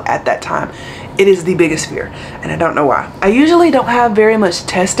nursing school at that time. It is the biggest fear, and I don't know why. I usually don't have very much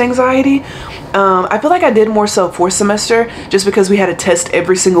test anxiety. I feel like I did more so fourth semester just because we had a test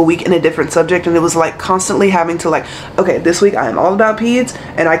every single week in a different subject, and it was like constantly having to like, okay, this week I am all about peds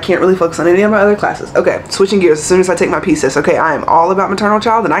and I can't really focus on any of my other classes. Okay, switching gears as soon as I take my PEDS test. Okay, I am all about maternal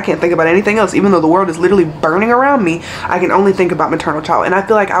child and I can't think about anything else. Even though the world is literally burning around me, I can only think about maternal child. And I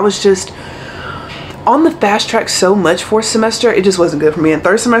feel like I was just on the fast track so much fourth semester, it just wasn't good for me. And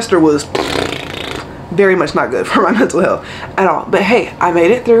third semester was very much not good for my mental health at all. But hey, I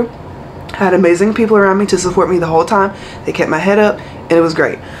made it through. I had amazing people around me to support me the whole time. They kept my head up and it was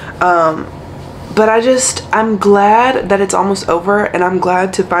great. But I'm glad that it's almost over, and I'm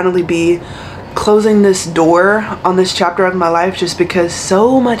glad to finally be closing this door on this chapter of my life, just because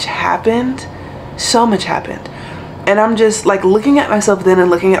so much happened. And I'm just like looking at myself then and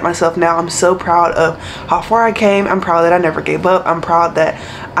looking at myself now. I'm so proud of how far I came. I'm proud that I never gave up. I'm proud that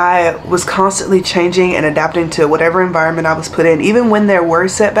I was constantly changing and adapting to whatever environment I was put in. Even when there were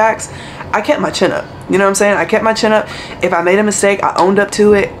setbacks, I kept my chin up. You know what I'm saying? I kept my chin up. If I made a mistake, I owned up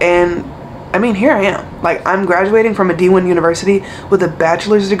to it. And I mean, here I am. Like, I'm graduating from a D1 university with a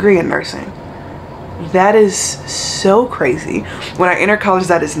bachelor's degree in nursing. That is so crazy. When I entered college,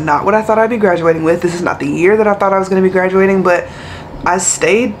 that is not what I thought I'd be graduating with. This is not the year that I thought I was going to be graduating, but I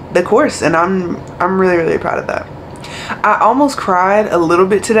stayed the course, and I'm really proud of that. I almost cried a little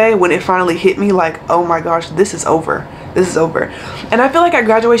bit today when it finally hit me, like, oh my gosh, this is over. This is over. And I feel like at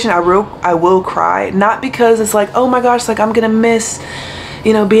graduation I will cry, not because it's like, oh my gosh, like I'm gonna miss,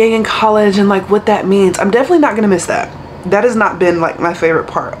 you know, being in college and like what that means. I'm definitely not gonna miss that. That has not been like my favorite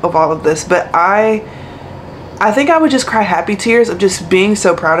part of all of this, but I think I would just cry happy tears of just being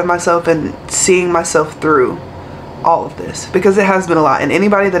so proud of myself and seeing myself through all of this, because it has been a lot. And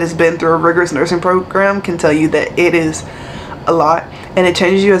anybody that has been through a rigorous nursing program can tell you that it is a lot, and it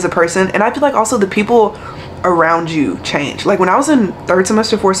changes you as a person. And I feel like also the people around you change. Like when I was in third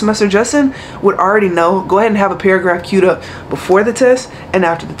semester, fourth semester, Justin would already know, go ahead and have a paragraph queued up before the test and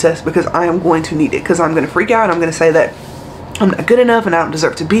after the test, because I am going to need it, because I'm going to freak out and I'm going to say that I'm not good enough and I don't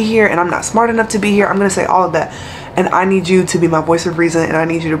deserve to be here and I'm not smart enough to be here. I'm going to say all of that, and I need you to be my voice of reason, and I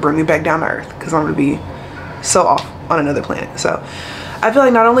need you to bring me back down to earth, because I'm going to be so off on another planet. So I feel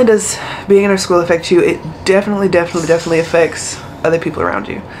like not only does being in our school affect you, it definitely affects other people around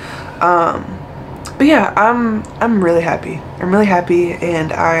you. But yeah, I'm really happy. I'm really happy,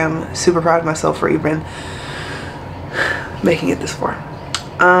 and I am super proud of myself for even making it this far.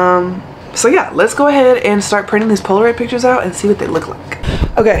 So yeah, let's go ahead and start printing these Polaroid pictures out and see what they look like.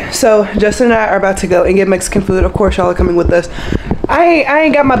 Okay, so Justin and I are about to go and get Mexican food. Of course, y'all are coming with us. I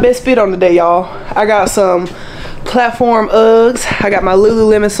ain't got my best fit on today, y'all. I got some platform Uggs. I got my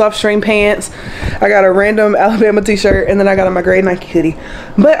Lululemon soft string pants. I got a random Alabama t-shirt, and then I got on my gray Nike hoodie.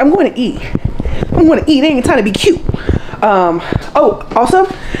 But I'm going to eat. I'm going to eat. It ain't time to be cute. Oh, also,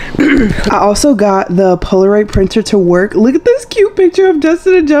 I also got the Polaroid printer to work. Look at this cute picture of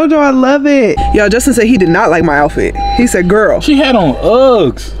Justin and JoJo. I love it. Y'all, Justin said he did not like my outfit. He said, girl. She had on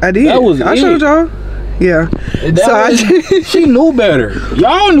Uggs. I did. That was I showed y'all. Yeah. She knew better.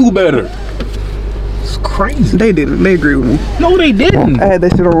 Y'all knew better. It's crazy. They didn't. They agreed with me. No, they didn't. I had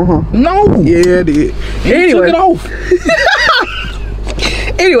that shit on, huh? No. Yeah, I did. Anyway. Took it off.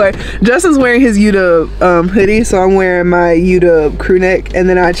 Anyway, Justin's wearing his UW hoodie, so I'm wearing my UW crew neck, and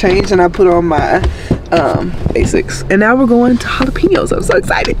then I changed and I put on my basics. And now we're going to jalapenos. I'm so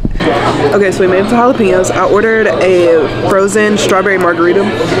excited. Okay, so we made it to jalapenos. I ordered a frozen strawberry margarita.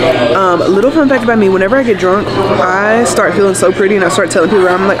 Little fun fact about me, whenever I get drunk, I start feeling so pretty and I start telling people,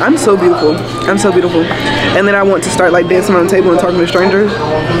 I'm like, I'm so beautiful. I'm so beautiful. And then I want to start like dancing on the table and talking to strangers.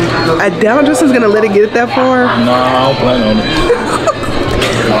 I doubt Justin's gonna let it get it that far. No, I don't plan on it.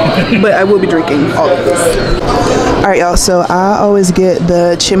 But I will be drinking all of this. Alright, y'all, so I always get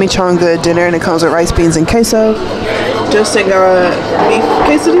the chimichanga dinner, and it comes with rice, beans, and queso. Justin got beef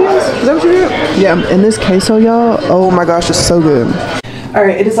quesadillas. Is that what you got? Yeah, and this queso, y'all, oh my gosh, it's so good.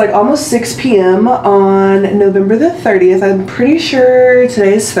 Alright, it is like almost 6 p.m. on November the 30th. I'm pretty sure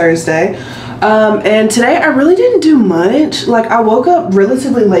today is Thursday. And today I really didn't do much. Like, I woke up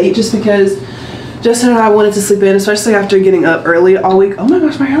relatively late just because Justin and I wanted to sleep in, especially after getting up early all week. Oh my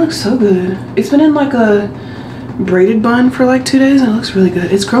gosh, my hair looks so good. It's been in like a braided bun for like 2 days and it looks really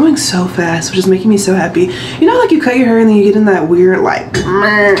good. It's growing so fast, which is making me so happy. You know, like you cut your hair and then you get in that weird like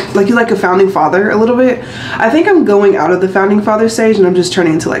you like a founding father a little bit. I think I'm going out of the founding father stage and I'm just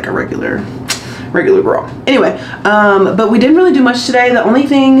turning into like a regular girl. Anyway, but we didn't really do much today. The only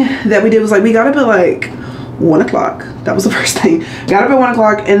thing that we did was like we got up at like 1 o'clock. That was the first thing. Got up at 1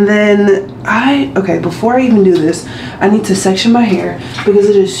 o'clock, and then okay, before I even do this, I need to section my hair because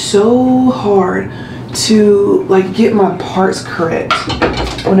it is so hard to like get my parts correct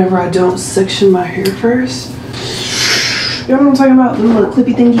whenever I don't section my hair first. You know what I'm talking about? The little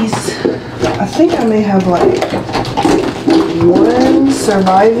clippy thingies. I think I may have like one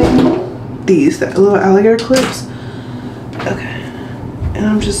surviving. These, that little alligator clips. Okay. And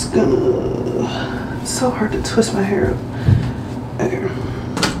I'm just gonna, it's so hard to twist my hair up. Okay.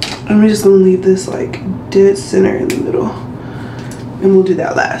 I'm just gonna leave this like dead center in the middle. And we'll do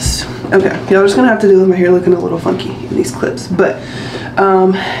that last. Okay, y'all just gonna have to deal with my hair looking a little funky in these clips. But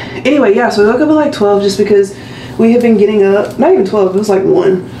anyway, yeah, so we woke up at like 12 just because we have been getting up, not even 12, it was like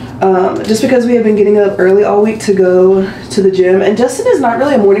 1. Just because we have been getting up early all week to go to the gym, and Justin is not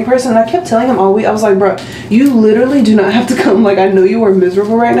really a morning person, and I kept telling him all week, I was like, bro, you literally do not have to come. Like, I know you are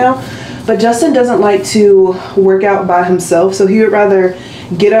miserable right now, but Justin doesn't like to work out by himself, so he would rather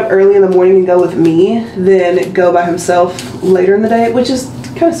get up early in the morning and go with me than go by himself later in the day, which is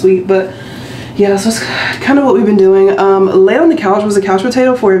kind of sweet. But yeah, so it's kind of what we've been doing. Laid on the couch was a couch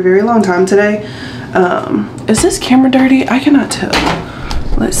potato for a very long time today. Is this camera dirty? I cannot tell.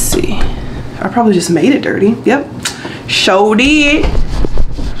 Let's see. I probably just made it dirty. Yep. Showed it.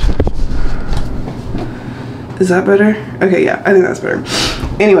 Is that better? Okay, yeah, I think that's better.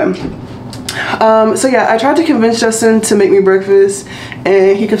 Anyway. So yeah, I tried to convince Justin to make me breakfast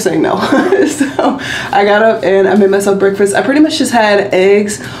and he kept saying no. So I got up and I made myself breakfast. I pretty much just had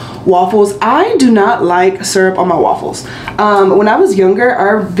eggs, waffles. I do not like syrup on my waffles. When I was younger,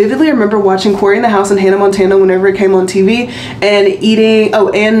 I vividly remember watching Corey in the House and Hannah Montana whenever it came on TV and eating,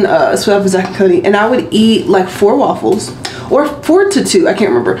 Sweat with Zach and Cody, and I would eat like 4 waffles. Or 4 to 2, I can't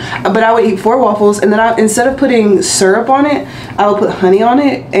remember. But I would eat 4 waffles, and then instead of putting syrup on it, I would put honey on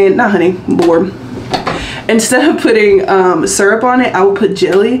it, and not honey, bored. Instead of putting syrup on it, I would put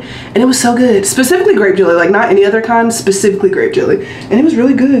jelly, and it was so good. Specifically grape jelly, like not any other kind, specifically grape jelly. And it was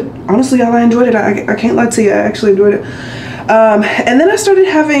really good. Honestly, y'all, I enjoyed it. I can't lie to you, I actually enjoyed it. And then I started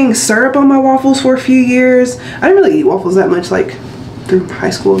having syrup on my waffles for a few years. I didn't really eat waffles that much, like through high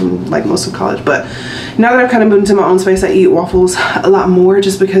school and like most of college, but now that I've kind of moved into my own space, I eat waffles a lot more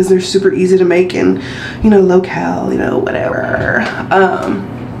just because they're super easy to make and, you know, low cal, you know, whatever.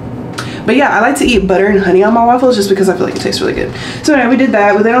 But yeah, I like to eat butter and honey on my waffles just because I feel like it tastes really good. So anyway, we did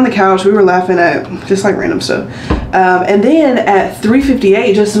that. We laid on the couch. We were laughing at just like random stuff. And then at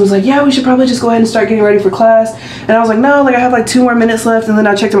 3:58, Justin was like, yeah, we should probably just go ahead and start getting ready for class. And I was like, no, like I have like 2 more minutes left. And then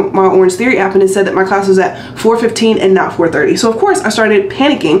I checked my Orange Theory app and it said that my class was at 4:15 and not 4:30. So of course I started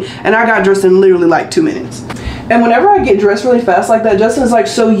panicking and I got dressed in literally like 2 minutes. And whenever I get dressed really fast like that, Justin's like,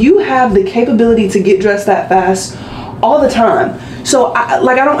 so you have the capability to get dressed that fast all the time. So I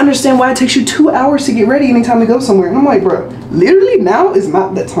don't understand why it takes you 2 hours to get ready anytime we go somewhere. And I'm like, bro, literally now is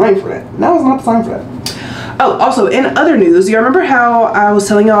not the time for that. Now is not the time for that. Oh, also in other news, you remember how I was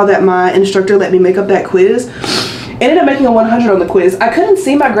telling y'all that my instructor let me make up that quiz? Ended up making a 100 on the quiz. I couldn't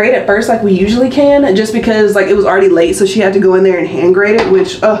see my grade at first like we usually can, just because like it was already late, so she had to go in there and hand grade it,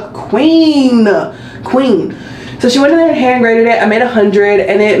 which queen. So she went in there and hand graded it. I made 100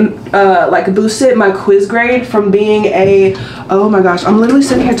 and it like boosted my quiz grade from being a, oh my gosh, I'm literally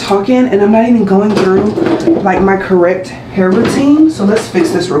sitting here talking and I'm not even going through like my correct hair routine. So let's fix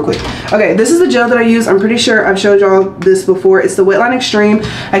this real quick. Okay, this is the gel that I use. I'm pretty sure I've showed y'all this before. It's the Wetline Extreme.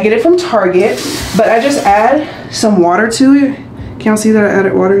 I get it from Target, but I just add some water to it. Can y'all see that I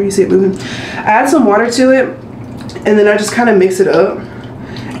added water? You see it moving? I add some water to it and then I just kind of mix it up.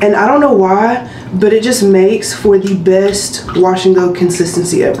 And I don't know why, but it just makes for the best wash and go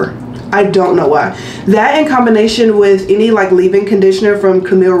consistency ever. I don't know why. That in combination with any like leave-in conditioner from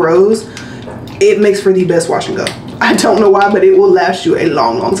Camille Rose, it makes for the best wash and go. I don't know why, but it will last you a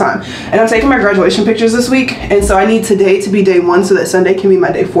long, long time. And I'm taking my graduation pictures this week, and so I need today to be day 1 so that Sunday can be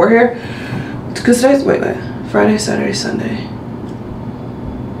my day 4 here. Because today's, wait, Friday, Saturday, Sunday.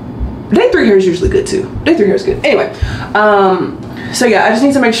 Day 3 hair is usually good too. Day 3 hair is good. Anyway, so yeah, I just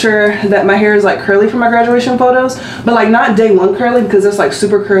need to make sure that my hair is like curly for my graduation photos, but like not day 1 curly because it's like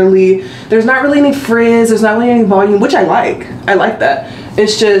super curly. There's not really any frizz, there's not really any volume, which I like. I like that.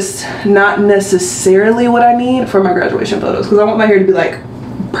 It's just not necessarily what I need for my graduation photos because I want my hair to be like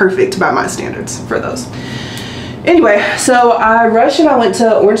perfect by my standards for those. Anyway, so I rushed and I went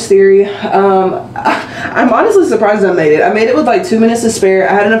to Orange Theory. I'm honestly surprised I made it. I made it with like 2 minutes to spare.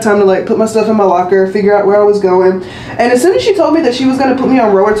 I had enough time to like put my stuff in my locker, figure out where I was going. And as soon as she told me that she was going to put me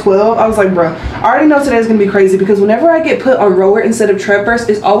on rower 12, I was like, bro, I already know today's going to be crazy because whenever I get put on rower instead of tread first,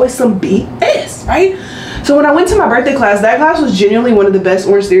 it's always some BS, right? So when I went to my birthday class, that class was genuinely one of the best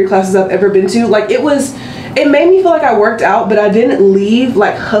Orange Theory classes I've ever been to. Like it made me feel like I worked out, but I didn't leave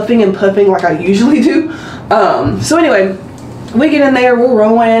like huffing and puffing like I usually do. So anyway, we get in there, we're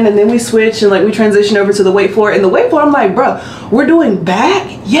rowing, and then we switch and like we transition over to the weight floor. And the weight floor, I'm like, bro, we're doing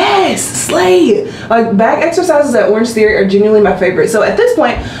back? Yes, slay. Like back exercises at Orange Theory are genuinely my favorite. So at this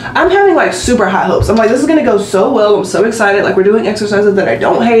point, I'm having like super high hopes. I'm like, this is gonna go so well. I'm so excited. Like we're doing exercises that I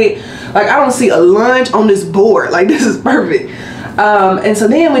don't hate. Like I don't see a lunge on this board. Like this is perfect. And so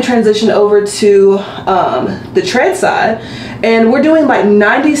then we transitioned over to the tread side, and we're doing like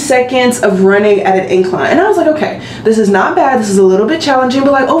 90 seconds of running at an incline. And I was like, okay, this is not bad. This is a little bit challenging,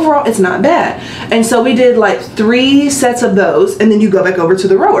 but like overall it's not bad. And so we did like 3 sets of those, and then you go back over to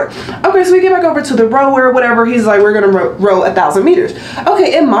the rower. Okay, so we get back over to the rower, whatever. He's like, we're gonna row 1,000 meters.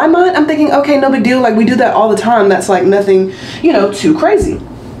 Okay, in my mind, I'm thinking, okay, no big deal. Like we do that all the time. That's like nothing, you know, too crazy.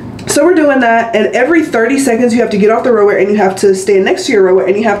 So we're doing that, and every 30 seconds you have to get off the rower and you have to stand next to your rower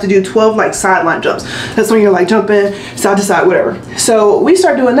and you have to do 12 like sideline jumps. That's when you're like jumping side to side, whatever. So we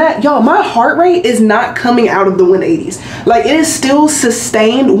start doing that. Y'all, my heart rate is not coming out of the 180s. Like it is still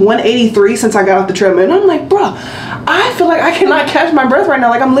sustained 183 since I got off the treadmill. And I'm like, bro, I feel like I cannot catch my breath right now.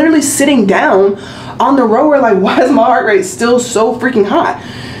 Like I'm literally sitting down on the rower. Like why is my heart rate still so freaking high?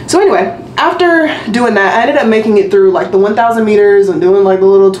 So anyway, after doing that, I ended up making it through like the 1,000 meters and doing like the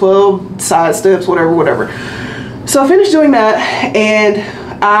little 12 side steps, whatever. So I finished doing that, and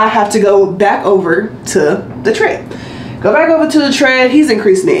I have to go back over to the tread. Go back over to the tread. He's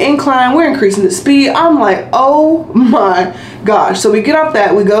increasing the incline. We're increasing the speed. I'm like, oh my gosh. So we get off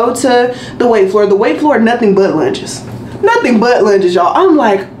that. We go to the weight floor. The weight floor, nothing but lunges. Nothing but lunges, y'all. I'm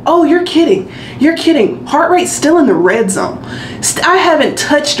like, oh, you're kidding. You're kidding. Heart rate's still in the red zone. I haven't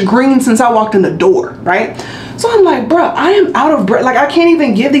touched green since I walked in the door, right? So I'm like, bro, I am out of breath. Like, I can't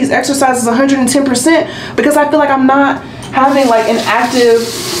even give these exercises 110% because I feel like I'm not having like an active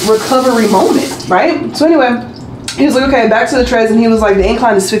recovery moment, right? So anyway, he was like, okay, back to the treads, and he was like, the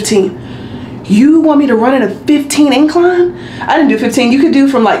incline is 15. You want me to run at a 15 incline? I didn't do 15. You could do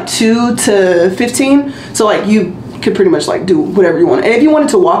from like 2 to 15. So like you could pretty much like do whatever you want. And if you wanted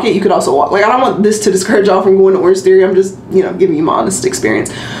to walk it, you could also walk. Like I don't want this to discourage y'all from going to Orange Theory. I'm just, you know, giving you my honest experience.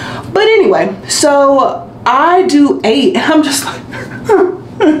 But anyway, so I do 8, and I'm just like,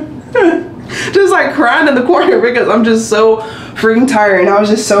 just like crying in the corner because I'm just so freaking tired, and I was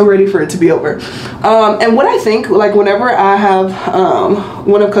just so ready for it to be over. And what I think, like whenever I have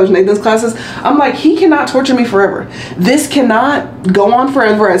one of Coach Nathan's classes, I'm like, he cannot torture me forever. This cannot go on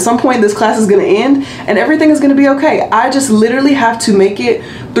forever. At some point this class is going to end and everything is going to be okay. I just literally have to make it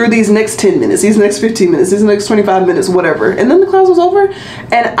through these next 10 minutes, these next 15 minutes, these next 25 minutes, whatever. And then the class was over,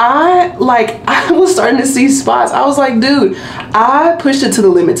 and I was starting to see spots. I was like, dude, I pushed it to the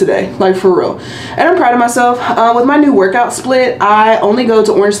limit today, like for real. And I'm proud of myself. With my new workout split, I only go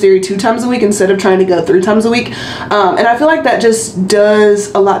to Orange Theory 2 times a week instead of trying to go 3 times a week. And I feel like that just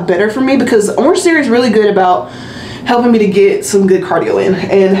does a lot better for me, because Orange Theory is really good about helping me to get some good cardio in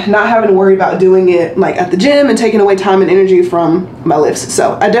and not having to worry about doing it like at the gym and taking away time and energy from my lifts.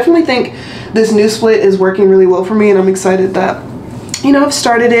 So I definitely think this new split is working really well for me, and I'm excited that, you know, I've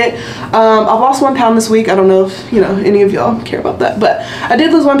started it. I've lost 1 pound this week. I don't know if, you know, any of y'all care about that, but I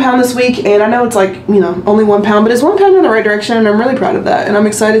did lose 1 pound this week, and I know it's like, you know, only 1 pound, but it's 1 pound in the right direction, and I'm really proud of that. And I'm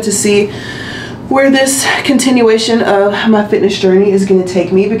excited to see where this continuation of my fitness journey is going to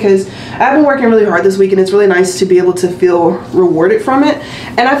take me, because I've been working really hard this week, and it's really nice to be able to feel rewarded from it.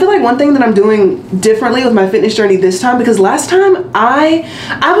 And I feel like one thing that I'm doing differently with my fitness journey this time, because last time I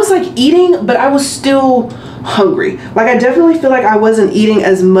was like eating, but I was still hungry. Like I definitely feel like I wasn't eating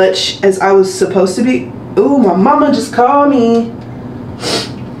as much as I was supposed to be. Ooh, my mama just called me.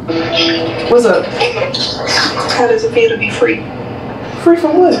 What's up? How does it feel to be free? Free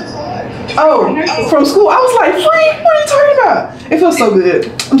from what? Oh, from school. I was like, free? What are you talking about? It feels so good.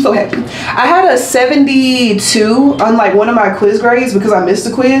 I'm so happy. I had a 72 on like one of my quiz grades because I missed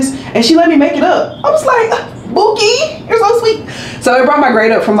the quiz, and she let me make it up. I was like, Bookie, you're so sweet. So it brought my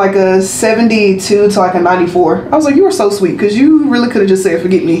grade up from like a 72 to like a 94. I was like, you were so sweet, because you really could have just said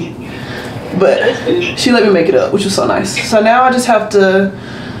forget me. But she let me make it up, which was so nice. So now I just have to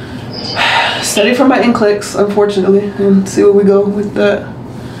study for my NCLEX, unfortunately, and see where we go with that.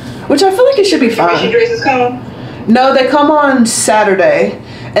 Which I feel like it should be fine. Your dresses come? No, they come on Saturday,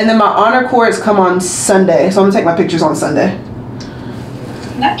 and then my honor courts come on Sunday. So I'm gonna take my pictures on Sunday.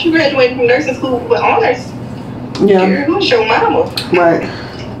 Not you graduating from nursing school with honors. Yeah. You're gonna show mama. Right.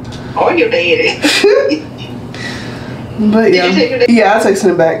 Or your daddy. But yeah. Did you take your dad? Yeah, I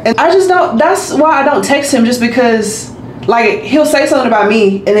texted him back. And I just don't, that's why I don't text him, just because like he'll say something about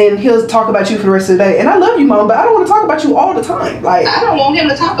me and then he'll talk about you for the rest of the day. And I love you, Mom, but I don't want to talk about you all the time. Like I don't want him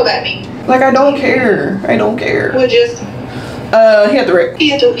to talk about me. Like I don't care. I don't care. Well, just he at the rec. he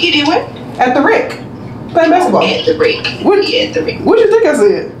did what? At the rec. Playing basketball. At the rec. What? He at the rec. What'd you think I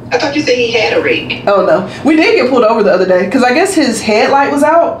said? I thought you said he had a rec. Oh no. We did get pulled over the other day because I guess his headlight was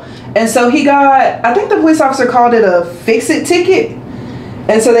out, and so he got, I think the police officer called it a fix-it ticket.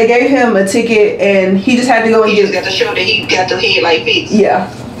 And so they gave him a ticket, and he just had to go and He just got to show that he got the headlight fixed. Yeah.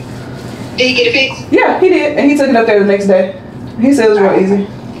 Did he get it fixed? Yeah, he did, and he took it up there the next day. He said it was real easy.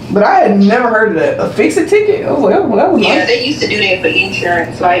 But I had never heard of that. A fix-it ticket? I was like, oh, well, that was Yeah, nice. they used to do that for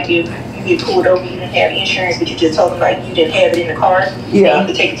insurance. Like if you get pulled over, you didn't have insurance, but you just told them like you didn't have it in the car. Yeah. And you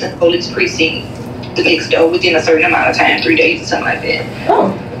could take it to the police precinct the next day within a certain amount of time, 3 days or something like that.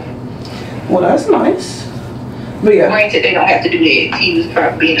 Oh. Well, that's nice. But yeah. Granted, they don't have to do that. He was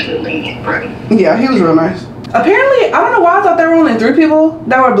probably being a little lenient, probably. Yeah, he was real nice. Apparently, I don't know why I thought there were only 3 people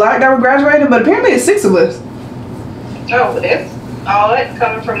that were black that were graduating, but apparently it's 6 of us. Oh, well, that's all that's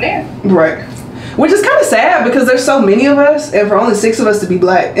coming from there. Right. Which is kind of sad because there's so many of us, and for only 6 of us to be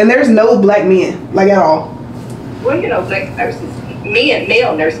black, and there's no black men, like at all. Well, you know, black nurses,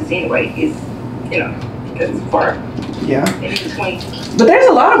 male nurses anyway, is, you know, because it's far Yeah. in between. But there's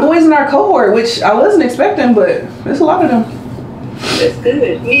a lot of boys in our cohort, which I wasn't expecting, but there's a lot of them. That's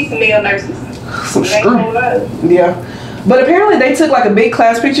good. We need some male nurses. Some There ain't a whole lot of them. Yeah. But apparently they took like a big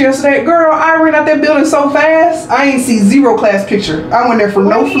class picture yesterday. Girl, I ran out that building so fast, I ain't see 0 class picture. I went there for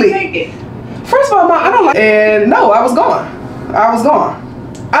no Where did you flick. take it? First of all, I don't like, and no, I was gone. I was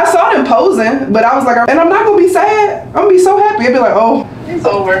gone. I saw them posing, but I was like, and I'm not gonna be sad. I'm gonna be so happy. I'd be like, oh, It's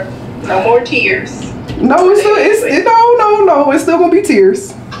over. No more tears. no, it's still, no, it's still gonna be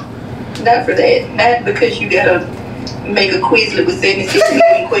tears. Not for that. Not because you gotta make a Quizlet with 76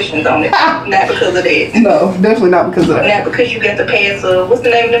 million questions on it. Not because of that. No, definitely not because of that. Not because you got to pass what's the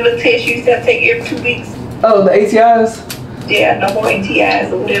name of them little test you used to have to take every 2 weeks? Oh, the ATIs? Yeah, no more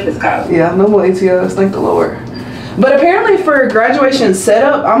ATIs or whatever it's called. Yeah, no more ATIs, thank the Lord. But apparently for graduation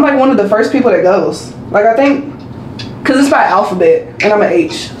setup, I'm like one of the first people that goes. Like I think, cause it's by alphabet, and I'm an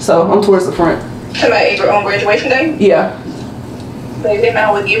H, so I'm towards the front. Somebody on graduation day? Yeah. Baby,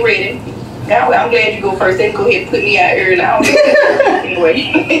 now we'll get ready. Now I'm glad you go first. They can go ahead and put me out early. I don't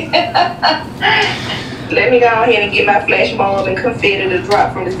anyway. Let me go ahead and get my flash mob and confetti to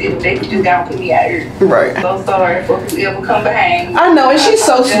drop from the ceiling. They could just go and put me out here. Right. So sorry for whoever come behind me. I know, and she's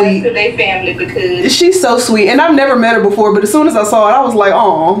so sweet. To their family because she's so sweet, and I've never met her before. But as soon as I saw it, I was like,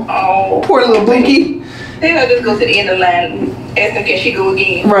 oh, poor little Blinky. Then I'll just go to the end of the line, ask her, can she go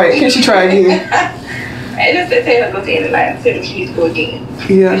again? Right? Can she try again? And just tell her go to the end of the line, tell her she needs to go again.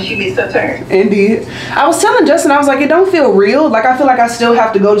 Yeah. She missed her turn. Indeed. I was telling Justin, I was like, it don't feel real. Like, I feel like I still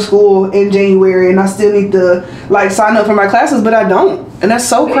have to go to school in January, and I still need to like sign up for my classes, but I don't, and that's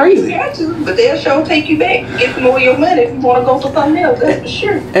so crazy. You got to, but they'll sure take you back, get some more of your money if you want to go for something else. That's for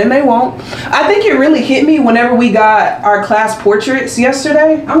sure. And they won't. I think it really hit me whenever we got our class portraits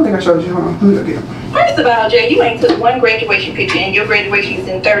yesterday. I don't think I showed you. Hold on, let me go get them. First of all, Jay, you ain't took one graduation picture, and your graduation is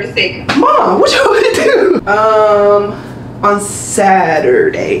in 30 seconds. Mom, what you want to do? On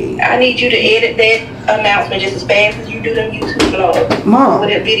Saturday. I need you to edit that announcement just as fast as you do them YouTube vlogs. Mom. Or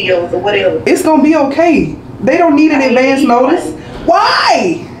their videos or whatever. It's gonna be okay. They don't need an advance notice.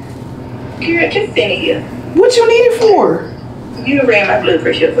 Why? Girl, just send it here. What you need it for? You ran my blood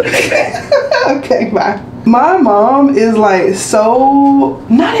pressure for the day back. Okay, bye. My mom is like so,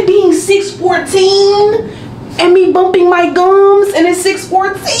 not it being 6:14 and me bumping my gums and it's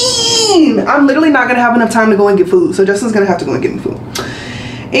 6:14. I'm literally not gonna have enough time to go and get food, so Justin's gonna have to go and get me food.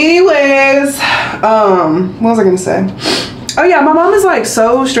 Anyways, what was I gonna say? Oh yeah, my mom is like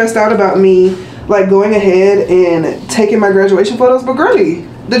so stressed out about me like going ahead and taking my graduation photos, but girlie,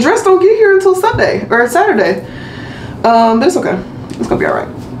 the dress don't get here until Sunday or Saturday. But it's okay. It's gonna be all right.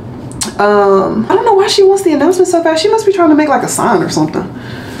 I don't know why she wants the announcement so fast. She must be trying to make like a sign or something.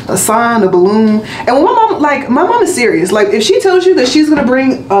 A sign, a balloon. And when my mom is serious. Like, if she tells you that she's gonna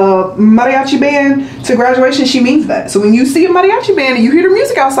bring a mariachi band to graduation, she means that. So when you see a mariachi band and you hear the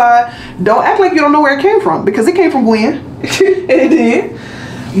music outside, don't act like you don't know where it came from, because it came from Gwen. It did.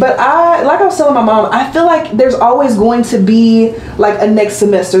 But like I was telling my mom, I feel like there's always going to be like a next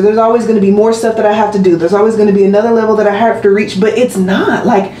semester. There's always going to be more stuff that I have to do. There's always going to be another level that I have to reach, but it's not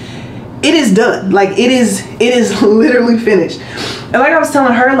like it is done. Like it is literally finished. And like I was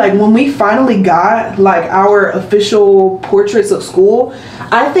telling her, like when we finally got like our official portraits of school,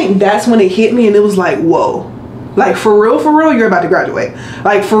 I think that's when it hit me, and it was like, whoa. Like for real, you're about to graduate.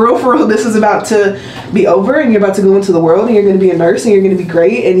 Like for real, this is about to be over, and you're about to go into the world, and you're going to be a nurse, and you're going to be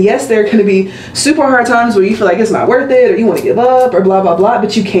great. And yes, there are going to be super hard times where you feel like it's not worth it, or you want to give up, or blah, blah, blah,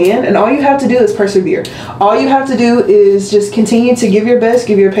 but you can. And all you have to do is persevere. All you have to do is just continue to give your best,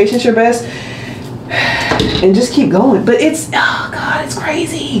 give your patients your best, and just keep going. But it's, oh God, it's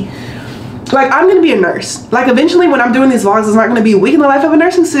crazy. Like, I'm going to be a nurse. Like, eventually when I'm doing these vlogs, it's not going to be a week in the life of a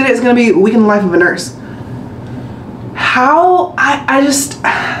nursing student. It's going to be a week in the life of a nurse. How, I'm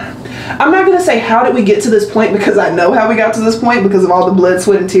not going to say how did we get to this point, because I know how we got to this point because of all the blood,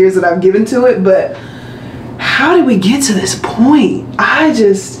 sweat, and tears that I've given to it. But how did we get to this point? I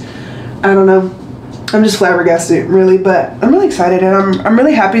don't know. I'm just flabbergasted, really. But I'm really excited, and I'm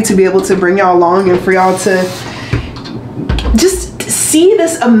really happy to be able to bring y'all along and for y'all to just see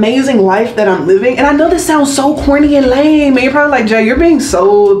this amazing life that I'm living. And I know this sounds so corny and lame, and you're probably like, Jay, you're being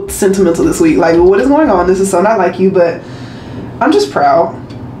so sentimental this week. Like, what is going on? This is so not like you. But I'm just proud.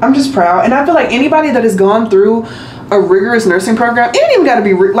 I'm just proud. And I feel like anybody that has gone through a rigorous nursing program, it ain't even got to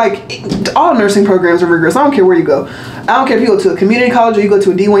be like, all nursing programs are rigorous. I don't care where you go. I don't care if you go to a community college or you go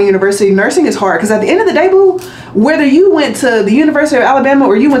to a D1 university. Nursing is hard, because at the end of the day, boo, whether you went to the University of Alabama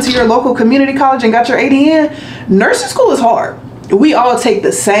or you went to your local community college and got your ADN, nursing school is hard. We all take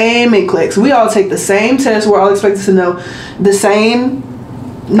the same NCLEX. We all take the same tests. We're all expected to know the same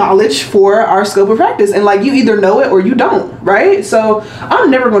knowledge for our scope of practice, and like, you either know it or you don't, right? So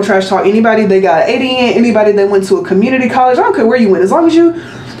I'm never gonna trash talk anybody that got ADN, anybody that went to a community college. I don't care where you went, as long as you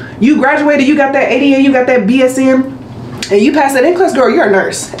graduated, you got that ADN, you got that BSN, and you passed that NCLEX, girl, you're a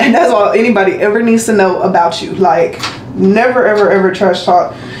nurse. And that's all anybody ever needs to know about you. Like, never ever trash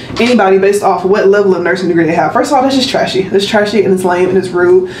talk anybody based off what level of nursing degree they have. First of all, that's just trashy. It's trashy, and it's lame, and it's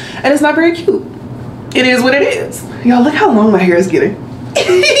rude, and it's not very cute. It is what it is. Y'all, look how long my hair is getting.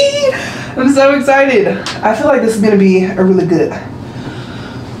 I'm so excited. I feel like this is gonna be a really good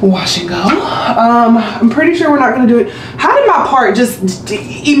wash and go. I'm pretty sure we're not gonna do it. How did my part just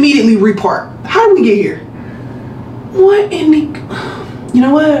immediately repart? How did we get here? What in the, you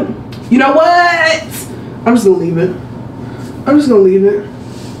know what? You know what? I'm just gonna leave it. I'm just gonna leave it.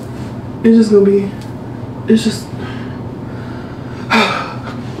 It's just gonna be, it's just,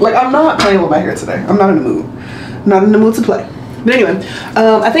 like, I'm not playing with my hair today. I'm not in the mood. I'm not in the mood to play. But anyway,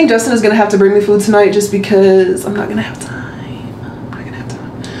 I think Justin is gonna have to bring me food tonight, just because I'm not gonna have time. I'm not gonna have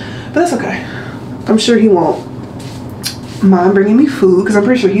time. But that's okay. I'm sure he won't mind bringing me food, because I'm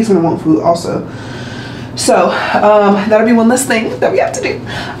pretty sure he's gonna want food also. So that'll be one less thing that we have to do.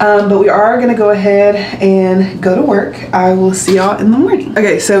 But we are gonna go ahead and go to work. I will see y'all in the morning.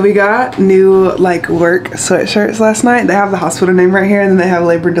 Okay, so we got new like work sweatshirts last night. They have the hospital name right here, and then they have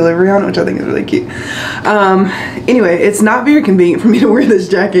labor delivery on it, which I think is really cute. Anyway, it's not very convenient for me to wear this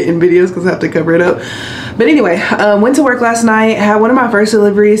jacket in videos because I have to cover it up. But anyway, went to work last night, had one of my first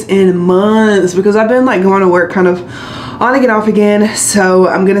deliveries in months because I've been like going to work kind of on again, off again. So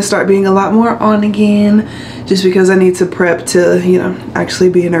I'm gonna start being a lot more on again just because I need to prep to, you know, actually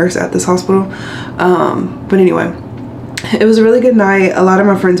be a nurse at this hospital. But anyway, it was a really good night. A lot of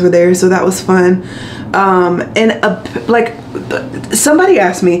my friends were there, so that was fun. Like somebody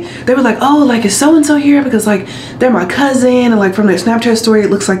asked me, they were like, oh, like is so-and-so here because like they're my cousin, and like from their Snapchat story it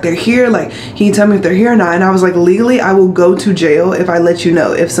looks like they're here, like can you tell me if they're here or not? And I was like, legally I will go to jail if I let you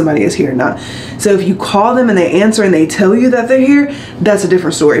know if somebody is here or not. So if you call them and they answer and they tell you that they're here, that's a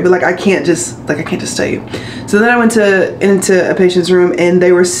different story, but like I can't just tell you. So then I went into a patient's room, and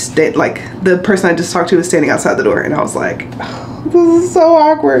they were like the person I just talked to was standing outside the door, and I was like, oh, this is so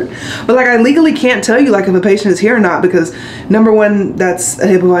awkward. But like I legally can't tell you like if a patient is here or not because number one, that's a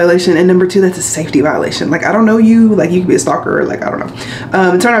HIPAA violation, and number two, that's a safety violation. Like I don't know you, like you could be a stalker, or like I don't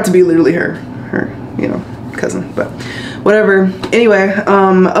know. It turned out to be literally her you know, cousin, but whatever. Anyway,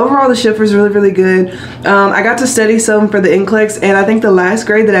 overall the shift was really good. I got to study some for the NCLEX, and I think the last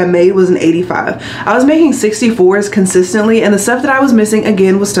grade that I made was an 85. I was making 64s consistently, and the stuff that I was missing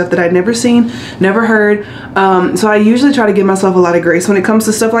again was stuff that I'd never seen, never heard. So I usually try to give myself a lot of grace when it comes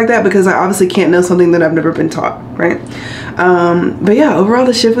to stuff like that because I obviously can't know something that I've never been taught, right? But yeah, overall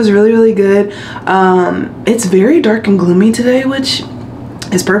the shift was really good. It's very dark and gloomy today, which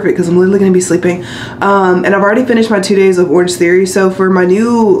is perfect because I'm literally going to be sleeping. And I've already finished my 2 days of Orange Theory. So for my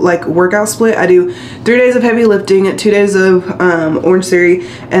new like workout split, I do 3 days of heavy lifting, 2 days of Orange Theory,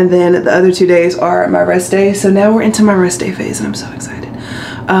 and then the other 2 days are my rest day. So now we're into my rest day phase, and I'm so excited.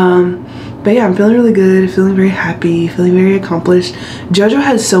 But yeah, I'm feeling really good, feeling very happy, feeling very accomplished. JoJo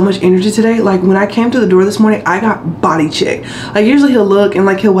has so much energy today. Like when I came to the door this morning, I got body checked. Like usually he'll look and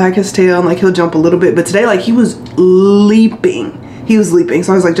like he'll wag his tail and like he'll jump a little bit, but today like he was leaping. He was leaping.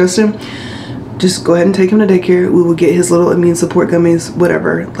 So I was like, Justin, just go ahead and take him to daycare. We will get his little immune support gummies,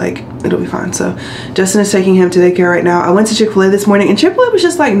 whatever, like it'll be fine. So Justin is taking him to daycare right now. I went to Chick-fil-A this morning, and Chick-fil-A was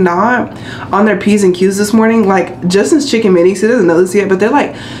just like not on their P's and Q's this morning. Like Justin's chicken minis, he doesn't know this yet, but they're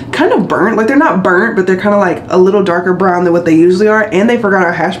like kind of burnt. Like they're not burnt, but they're kind of like a little darker brown than what they usually are. And they forgot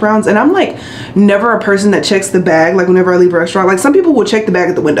our hash browns. And I'm like never a person that checks the bag. Like whenever I leave a restaurant, like some people will check the bag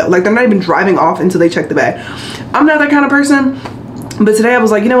at the window. Like they're not even driving off until they check the bag. I'm not that kind of person. But today I was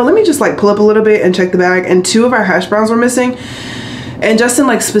like, you know what, let me just like pull up a little bit and check the bag, and 2 of our hash browns were missing. And Justin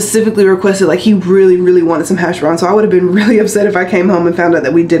like specifically requested, like he really wanted some hash browns. So I would have been really upset if I came home and found out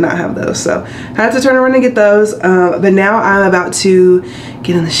that we did not have those. So I had to turn around and get those. But now I'm about to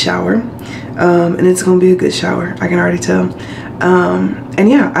get in the shower. And it's gonna be a good shower, I can already tell. And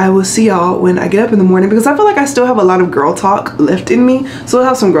yeah, I will see y'all when I get up in the morning because I feel like I still have a lot of girl talk left in me. So I'll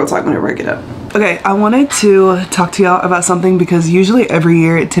have some girl talk whenever I get up. Okay, I wanted to talk to y'all about something because usually every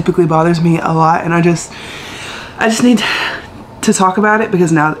year it typically bothers me a lot, and I just need to talk about it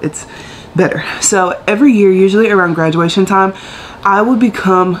because now it's better. So every year, usually around graduation time, I would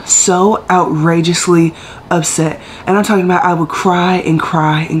become so outrageously upset, and I'm talking about I would cry and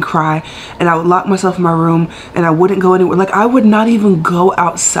cry and cry, and I would lock myself in my room and I wouldn't go anywhere. Like I would not even go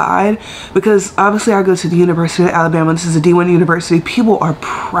outside because obviously I go to the University of Alabama. This is a D1 university. People are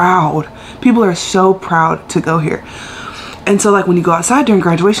proud. People are so proud to go here. And so like when you go outside during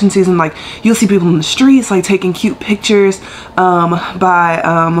graduation season, like you'll see people in the streets like taking cute pictures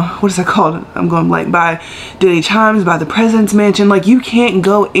by what is that called? I'm going blank. By Daily Chimes, by the President's Mansion. Like you can't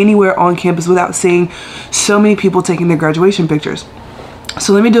go anywhere on campus without seeing so many people taking their graduation pictures.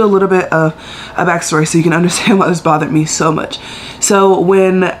 So let me do a little bit of a backstory so you can understand why this bothered me so much. So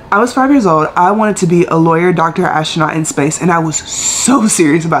when I was 5 years old, I wanted to be a lawyer, doctor, astronaut in space, and I was so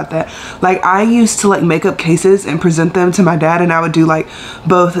serious about that. Like I used to like make up cases and present them to my dad, and I would do like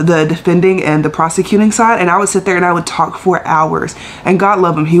both the defending and the prosecuting side, and I would sit there and I would talk for hours, and God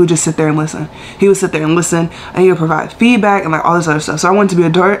love him, he would just sit there and listen. He would sit there and listen, and he would provide feedback and like all this other stuff. So I wanted to be a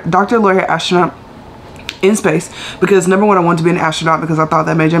doctor, lawyer, astronaut in space because number one, I wanted to be an astronaut because I thought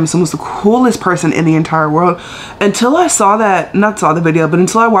that Mae Jemison was the coolest person in the entire world until I saw that, not saw the video, but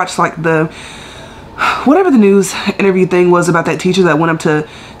until I watched like the whatever the news interview thing was about that teacher that went up to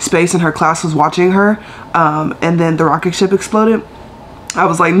space and her class was watching her and then the rocket ship exploded. I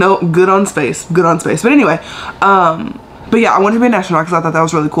was like, no, good on space, good on space. But anyway, But yeah, I wanted to be an astronaut because I thought that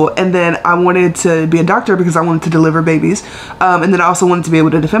was really cool. And then I wanted to be a doctor because I wanted to deliver babies. And then I also wanted to be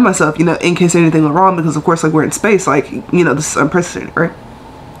able to defend myself, you know, in case anything went wrong, because of course, like, we're in space, like, you know, this is unprecedented, right?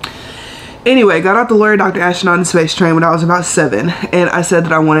 Anyway, got out the lawyer, Dr. Astronaut and space train when I was about 7. And I said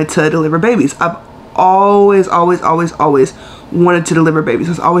that I wanted to deliver babies. I've always wanted to deliver babies.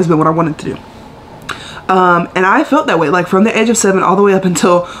 It's always been what I wanted to do. And I felt that way, like, from the age of 7 all the way up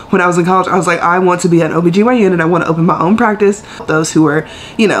until when I was in college. I was like, I want to be an OBGYN and I want to open my own practice. Those who are,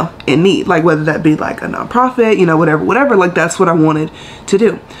 you know, in need, like, whether that be like a nonprofit, you know, whatever, like, that's what I wanted to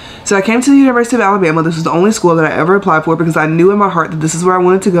do. So I came to the University of Alabama. This was the only school that I ever applied for because I knew in my heart that this is where I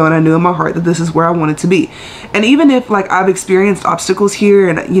wanted to go, and I knew in my heart that this is where I wanted to be. And even if, like, I've experienced obstacles here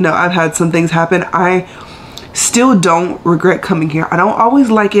and, you know, I've had some things happen, I still don't regret coming here. I don't always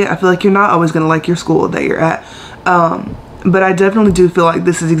like it. I feel like you're not always going to like your school that you're at. But I definitely do feel like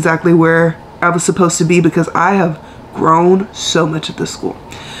this is exactly where I was supposed to be because I have grown so much at this school.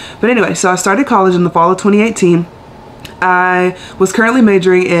 But anyway, so I started college in the fall of 2018. I was currently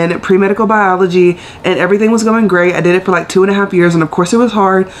majoring in pre-medical biology and everything was going great. I did it for like 2.5 years, and of course it was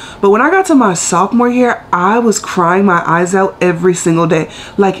hard. But when I got to my sophomore year, I was crying my eyes out every single day.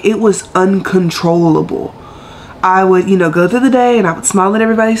 Like, it was uncontrollable. I would, you know, go through the day and I would smile at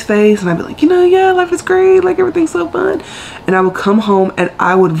everybody's face and I'd be like, you know, yeah, life is great, like, everything's so fun. And I would come home and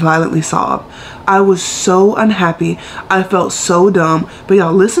I would violently sob. I was so unhappy. I felt so dumb. But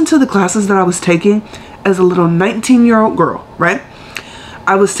y'all, listen to the classes that I was taking as a little 19-year-old girl, right?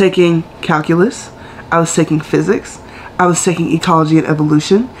 I was taking calculus. I was taking physics. I was taking ecology and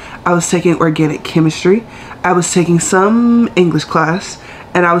evolution. I was taking organic chemistry. I was taking some English class.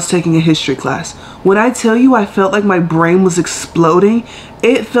 And I was taking a history class. When I tell you I felt like my brain was exploding,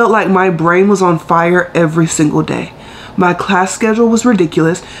 it felt like my brain was on fire every single day. My class schedule was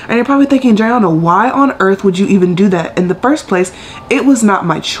ridiculous. And you're probably thinking, Jayana, why on earth would you even do that? In the first place, it was not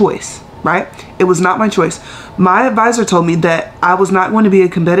my choice, right? It was not my choice. My advisor told me that I was not going to be a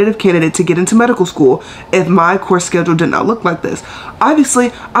competitive candidate to get into medical school if my course schedule did not look like this.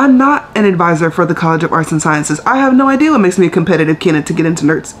 Obviously, I'm not an advisor for the College of Arts and Sciences. I have no idea what makes me a competitive candidate to get into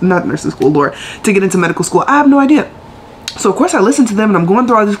nursing school, Lord, to get into medical school. I have no idea. So of course I listen to them and I'm going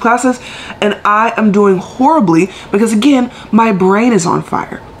through all these classes and I am doing horribly because, again, my brain is on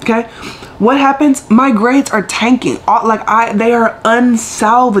fire, okay? What happens? My grades are tanking. They are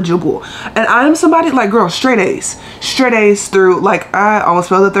unsalvageable. And I am somebody, like, girl, straight A's through, like, I almost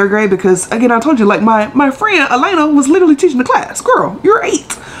failed the 3rd grade because, again, I told you, like, my friend Elena was literally teaching the class. Girl, you're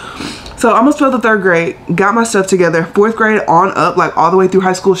 8. So I almost failed the 3rd grade, got my stuff together, 4th grade on up, like, all the way through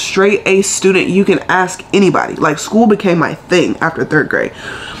high school, straight A student. You can ask anybody. Like, school became my thing after 3rd grade.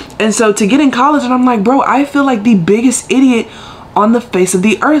 And so to get in college, and I'm like, bro, I feel like the biggest idiot on the face of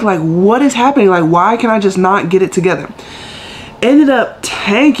the earth. Like, what is happening? Like, why can I just not get it together? Ended up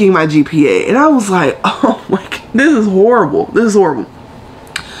tanking my GPA, and I was like, oh my God, this is horrible. This is horrible.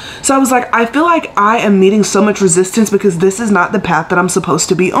 So I was like, I feel like I am meeting so much resistance because this is not the path that I'm supposed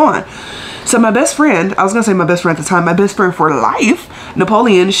to be on. So my best friend, I was gonna say my best friend at the time, my best friend for life,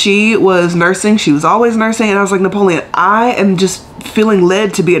 Napoleon, she was nursing. She was always nursing. And I was like, Napoleon, I am just feeling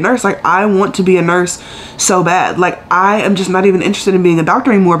led to be a nurse. Like, I want to be a nurse so bad. Like, I am just not even interested in being a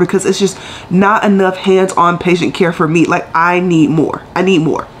doctor anymore because it's just not enough hands-on patient care for me. Like, I need more. I need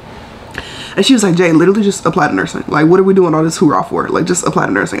more. And she was like, Jay, literally just apply to nursing. Like, what are we doing all this hoorah for? Like, just apply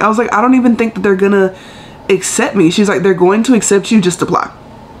to nursing. I was like, I don't even think that they're gonna accept me. She's like, they're going to accept you, just apply.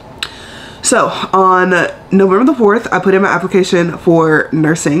 So on November the 4th, I put in my application for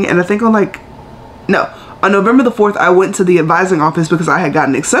nursing, and I think on November the 4th, I went to the advising office because I had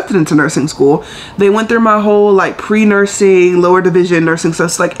gotten accepted into nursing school. They went through my whole, like, pre-nursing, lower division nursing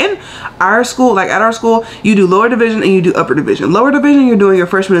stuff. So, like, in our school, like, at our school, you do lower division and you do upper division. Lower division, you're doing your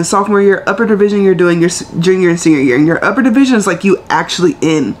freshman and sophomore year. Upper division, you're doing your junior and senior year. And your upper division is, like, you actually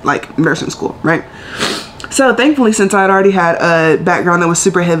in, like, nursing school, right? So thankfully, since I had already had a background that was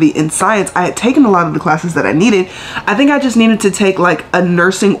super heavy in science, I had taken a lot of the classes that I needed. I think I just needed to take, like, a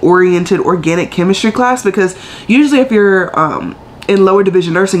nursing oriented organic chemistry class, because usually if you're in lower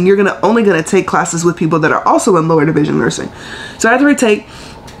division nursing, you're only gonna take classes with people that are also in lower division nursing. So I had to retake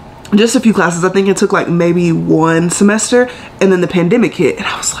just a few classes. I think it took like maybe 1 semester, and then the pandemic hit and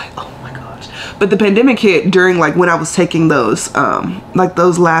I was like, oh my gosh. But the pandemic hit during, like, when I was taking those like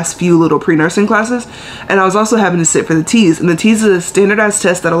those last few little pre-nursing classes, and I was also having to sit for the TEAS. And the TEAS is a standardized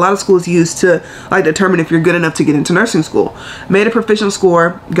test that a lot of schools use to, like, determine if you're good enough to get into nursing school. Made a proficient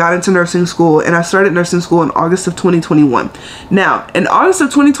score, got into nursing school, and I started nursing school in August of 2021. Now, in August of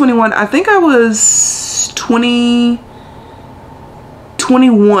 2021, I think I was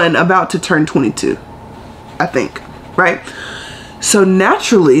 21, about to turn 22, I think. right? So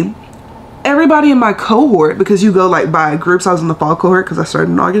naturally, everybody in my cohort, because you go like by groups, I was in the fall cohort because I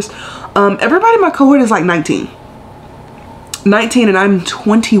started in August. Everybody in my cohort is like 19 and I'm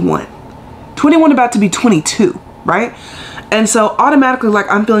 21 about to be 22, right? And so automatically, like,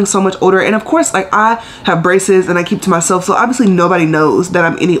 I'm feeling so much older. And of course, like, I have braces and I keep to myself, so obviously nobody knows that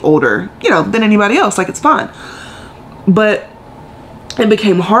I'm any older, you know, than anybody else. Like, it's fine. But it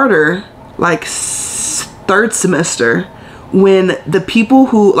became harder like third semester, when the people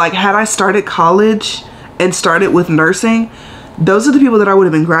who, like, had I started college and started with nursing, those are the people that I would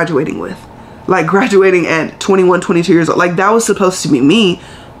have been graduating with. Like, graduating at 21, 22 years old. Like, that was supposed to be me,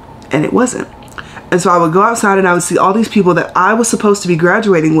 and it wasn't. And so I would go outside and I would see all these people that I was supposed to be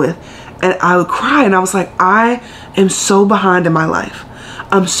graduating with, and I would cry, and I was like, I am so behind in my life.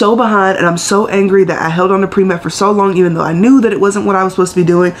 I'm so behind, and I'm so angry that I held on to pre-med for so long, even though I knew that it wasn't what I was supposed to be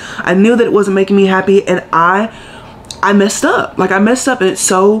doing. I knew that it wasn't making me happy, and I messed up. Like, I messed up, and it's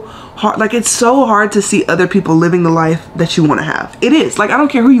so hard. Like, it's so hard to see other people living the life that you want to have. It is. Like, I don't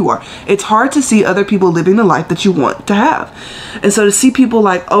care who you are. It's hard to see other people living the life that you want to have. And so to see people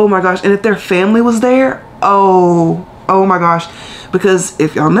like, oh my gosh, and if their family was there, oh my gosh. Because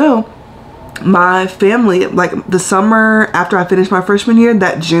if y'all know, my family, like the summer after I finished my freshman year,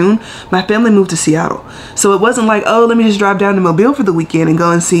 that June, my family moved to Seattle. So it wasn't like, oh, let me just drive down to Mobile for the weekend and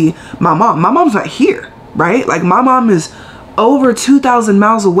go and see my mom. My mom's not here, right? Like, my mom is over 2,000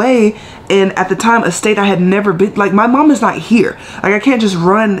 miles away, and at the time, a state I had never been. Like, my mom is not here. Like, I can't just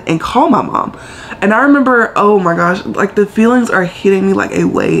run and call my mom. And I remember, oh my gosh, like, the feelings are hitting me like a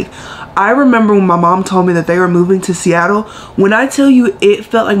wave. I remember when my mom told me that they were moving to Seattle. When I tell you, it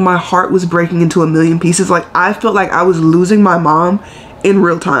felt like my heart was breaking into a million pieces. Like, I felt like I was losing my mom in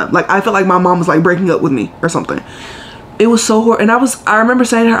real time. Like, I felt like my mom was like breaking up with me or something. It was so horrible. And I remember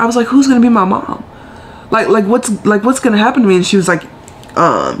saying to her, I was like, who's gonna be my mom? Like what's gonna happen to me? And she was like,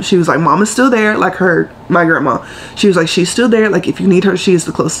 Mama's still there. Like, my grandma, she was like, she's still there. Like, if you need her, she is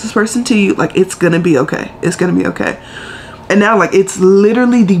the closest person to you. Like, it's gonna be okay. It's gonna be okay. And now, like, it's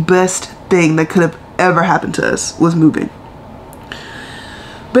literally the best thing that could have ever happened to us was moving.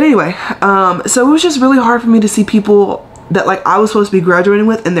 But anyway, so it was just really hard for me to see people that, like, I was supposed to be graduating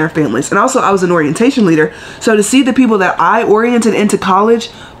with and their families. And also, I was an orientation leader. So to see the people that I oriented into college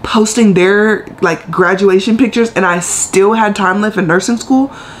posting their, like, graduation pictures, and I still had time left in nursing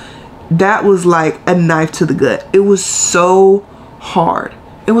school, that was like a knife to the gut. It was so hard.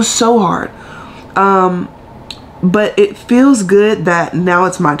 It was so hard. But it feels good that now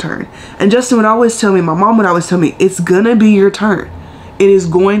it's my turn. And Justin would always tell me, my mom would always tell me, it's gonna be your turn. It is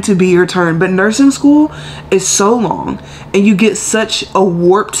going to be your turn. But nursing school is so long, and you get such a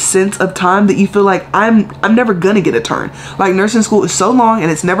warped sense of time that you feel like I'm never gonna get a turn. Like, nursing school is so long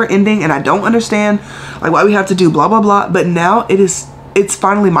and it's never ending, and I don't understand like why we have to do blah blah blah. But now it's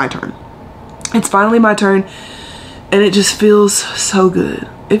finally my turn. It's finally my turn, and it just feels so good.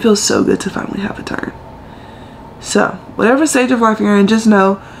 It feels so good to finally have a turn. So whatever stage of life you're in, just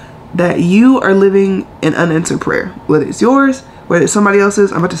know that you are living an unanswered prayer, whether it's yours, whether it's somebody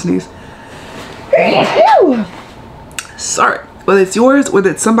else's. I'm about to sneeze. Sorry. Whether it's yours, whether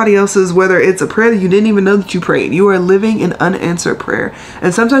it's somebody else's, whether it's a prayer that you didn't even know that you prayed, you are living an unanswered prayer.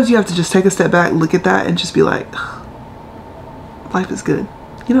 And sometimes you have to just take a step back, look at that, and just be like, life is good,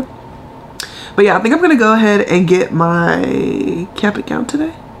 you know? But yeah, I think I'm gonna go ahead and get my cap account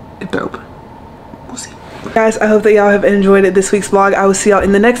today if they're open. We'll see. Guys, I hope that y'all have enjoyed this week's vlog. I will see y'all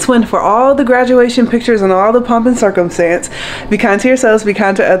in the next one for all the graduation pictures and all the pomp and circumstance. Be kind to yourselves, be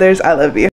kind to others. I love you.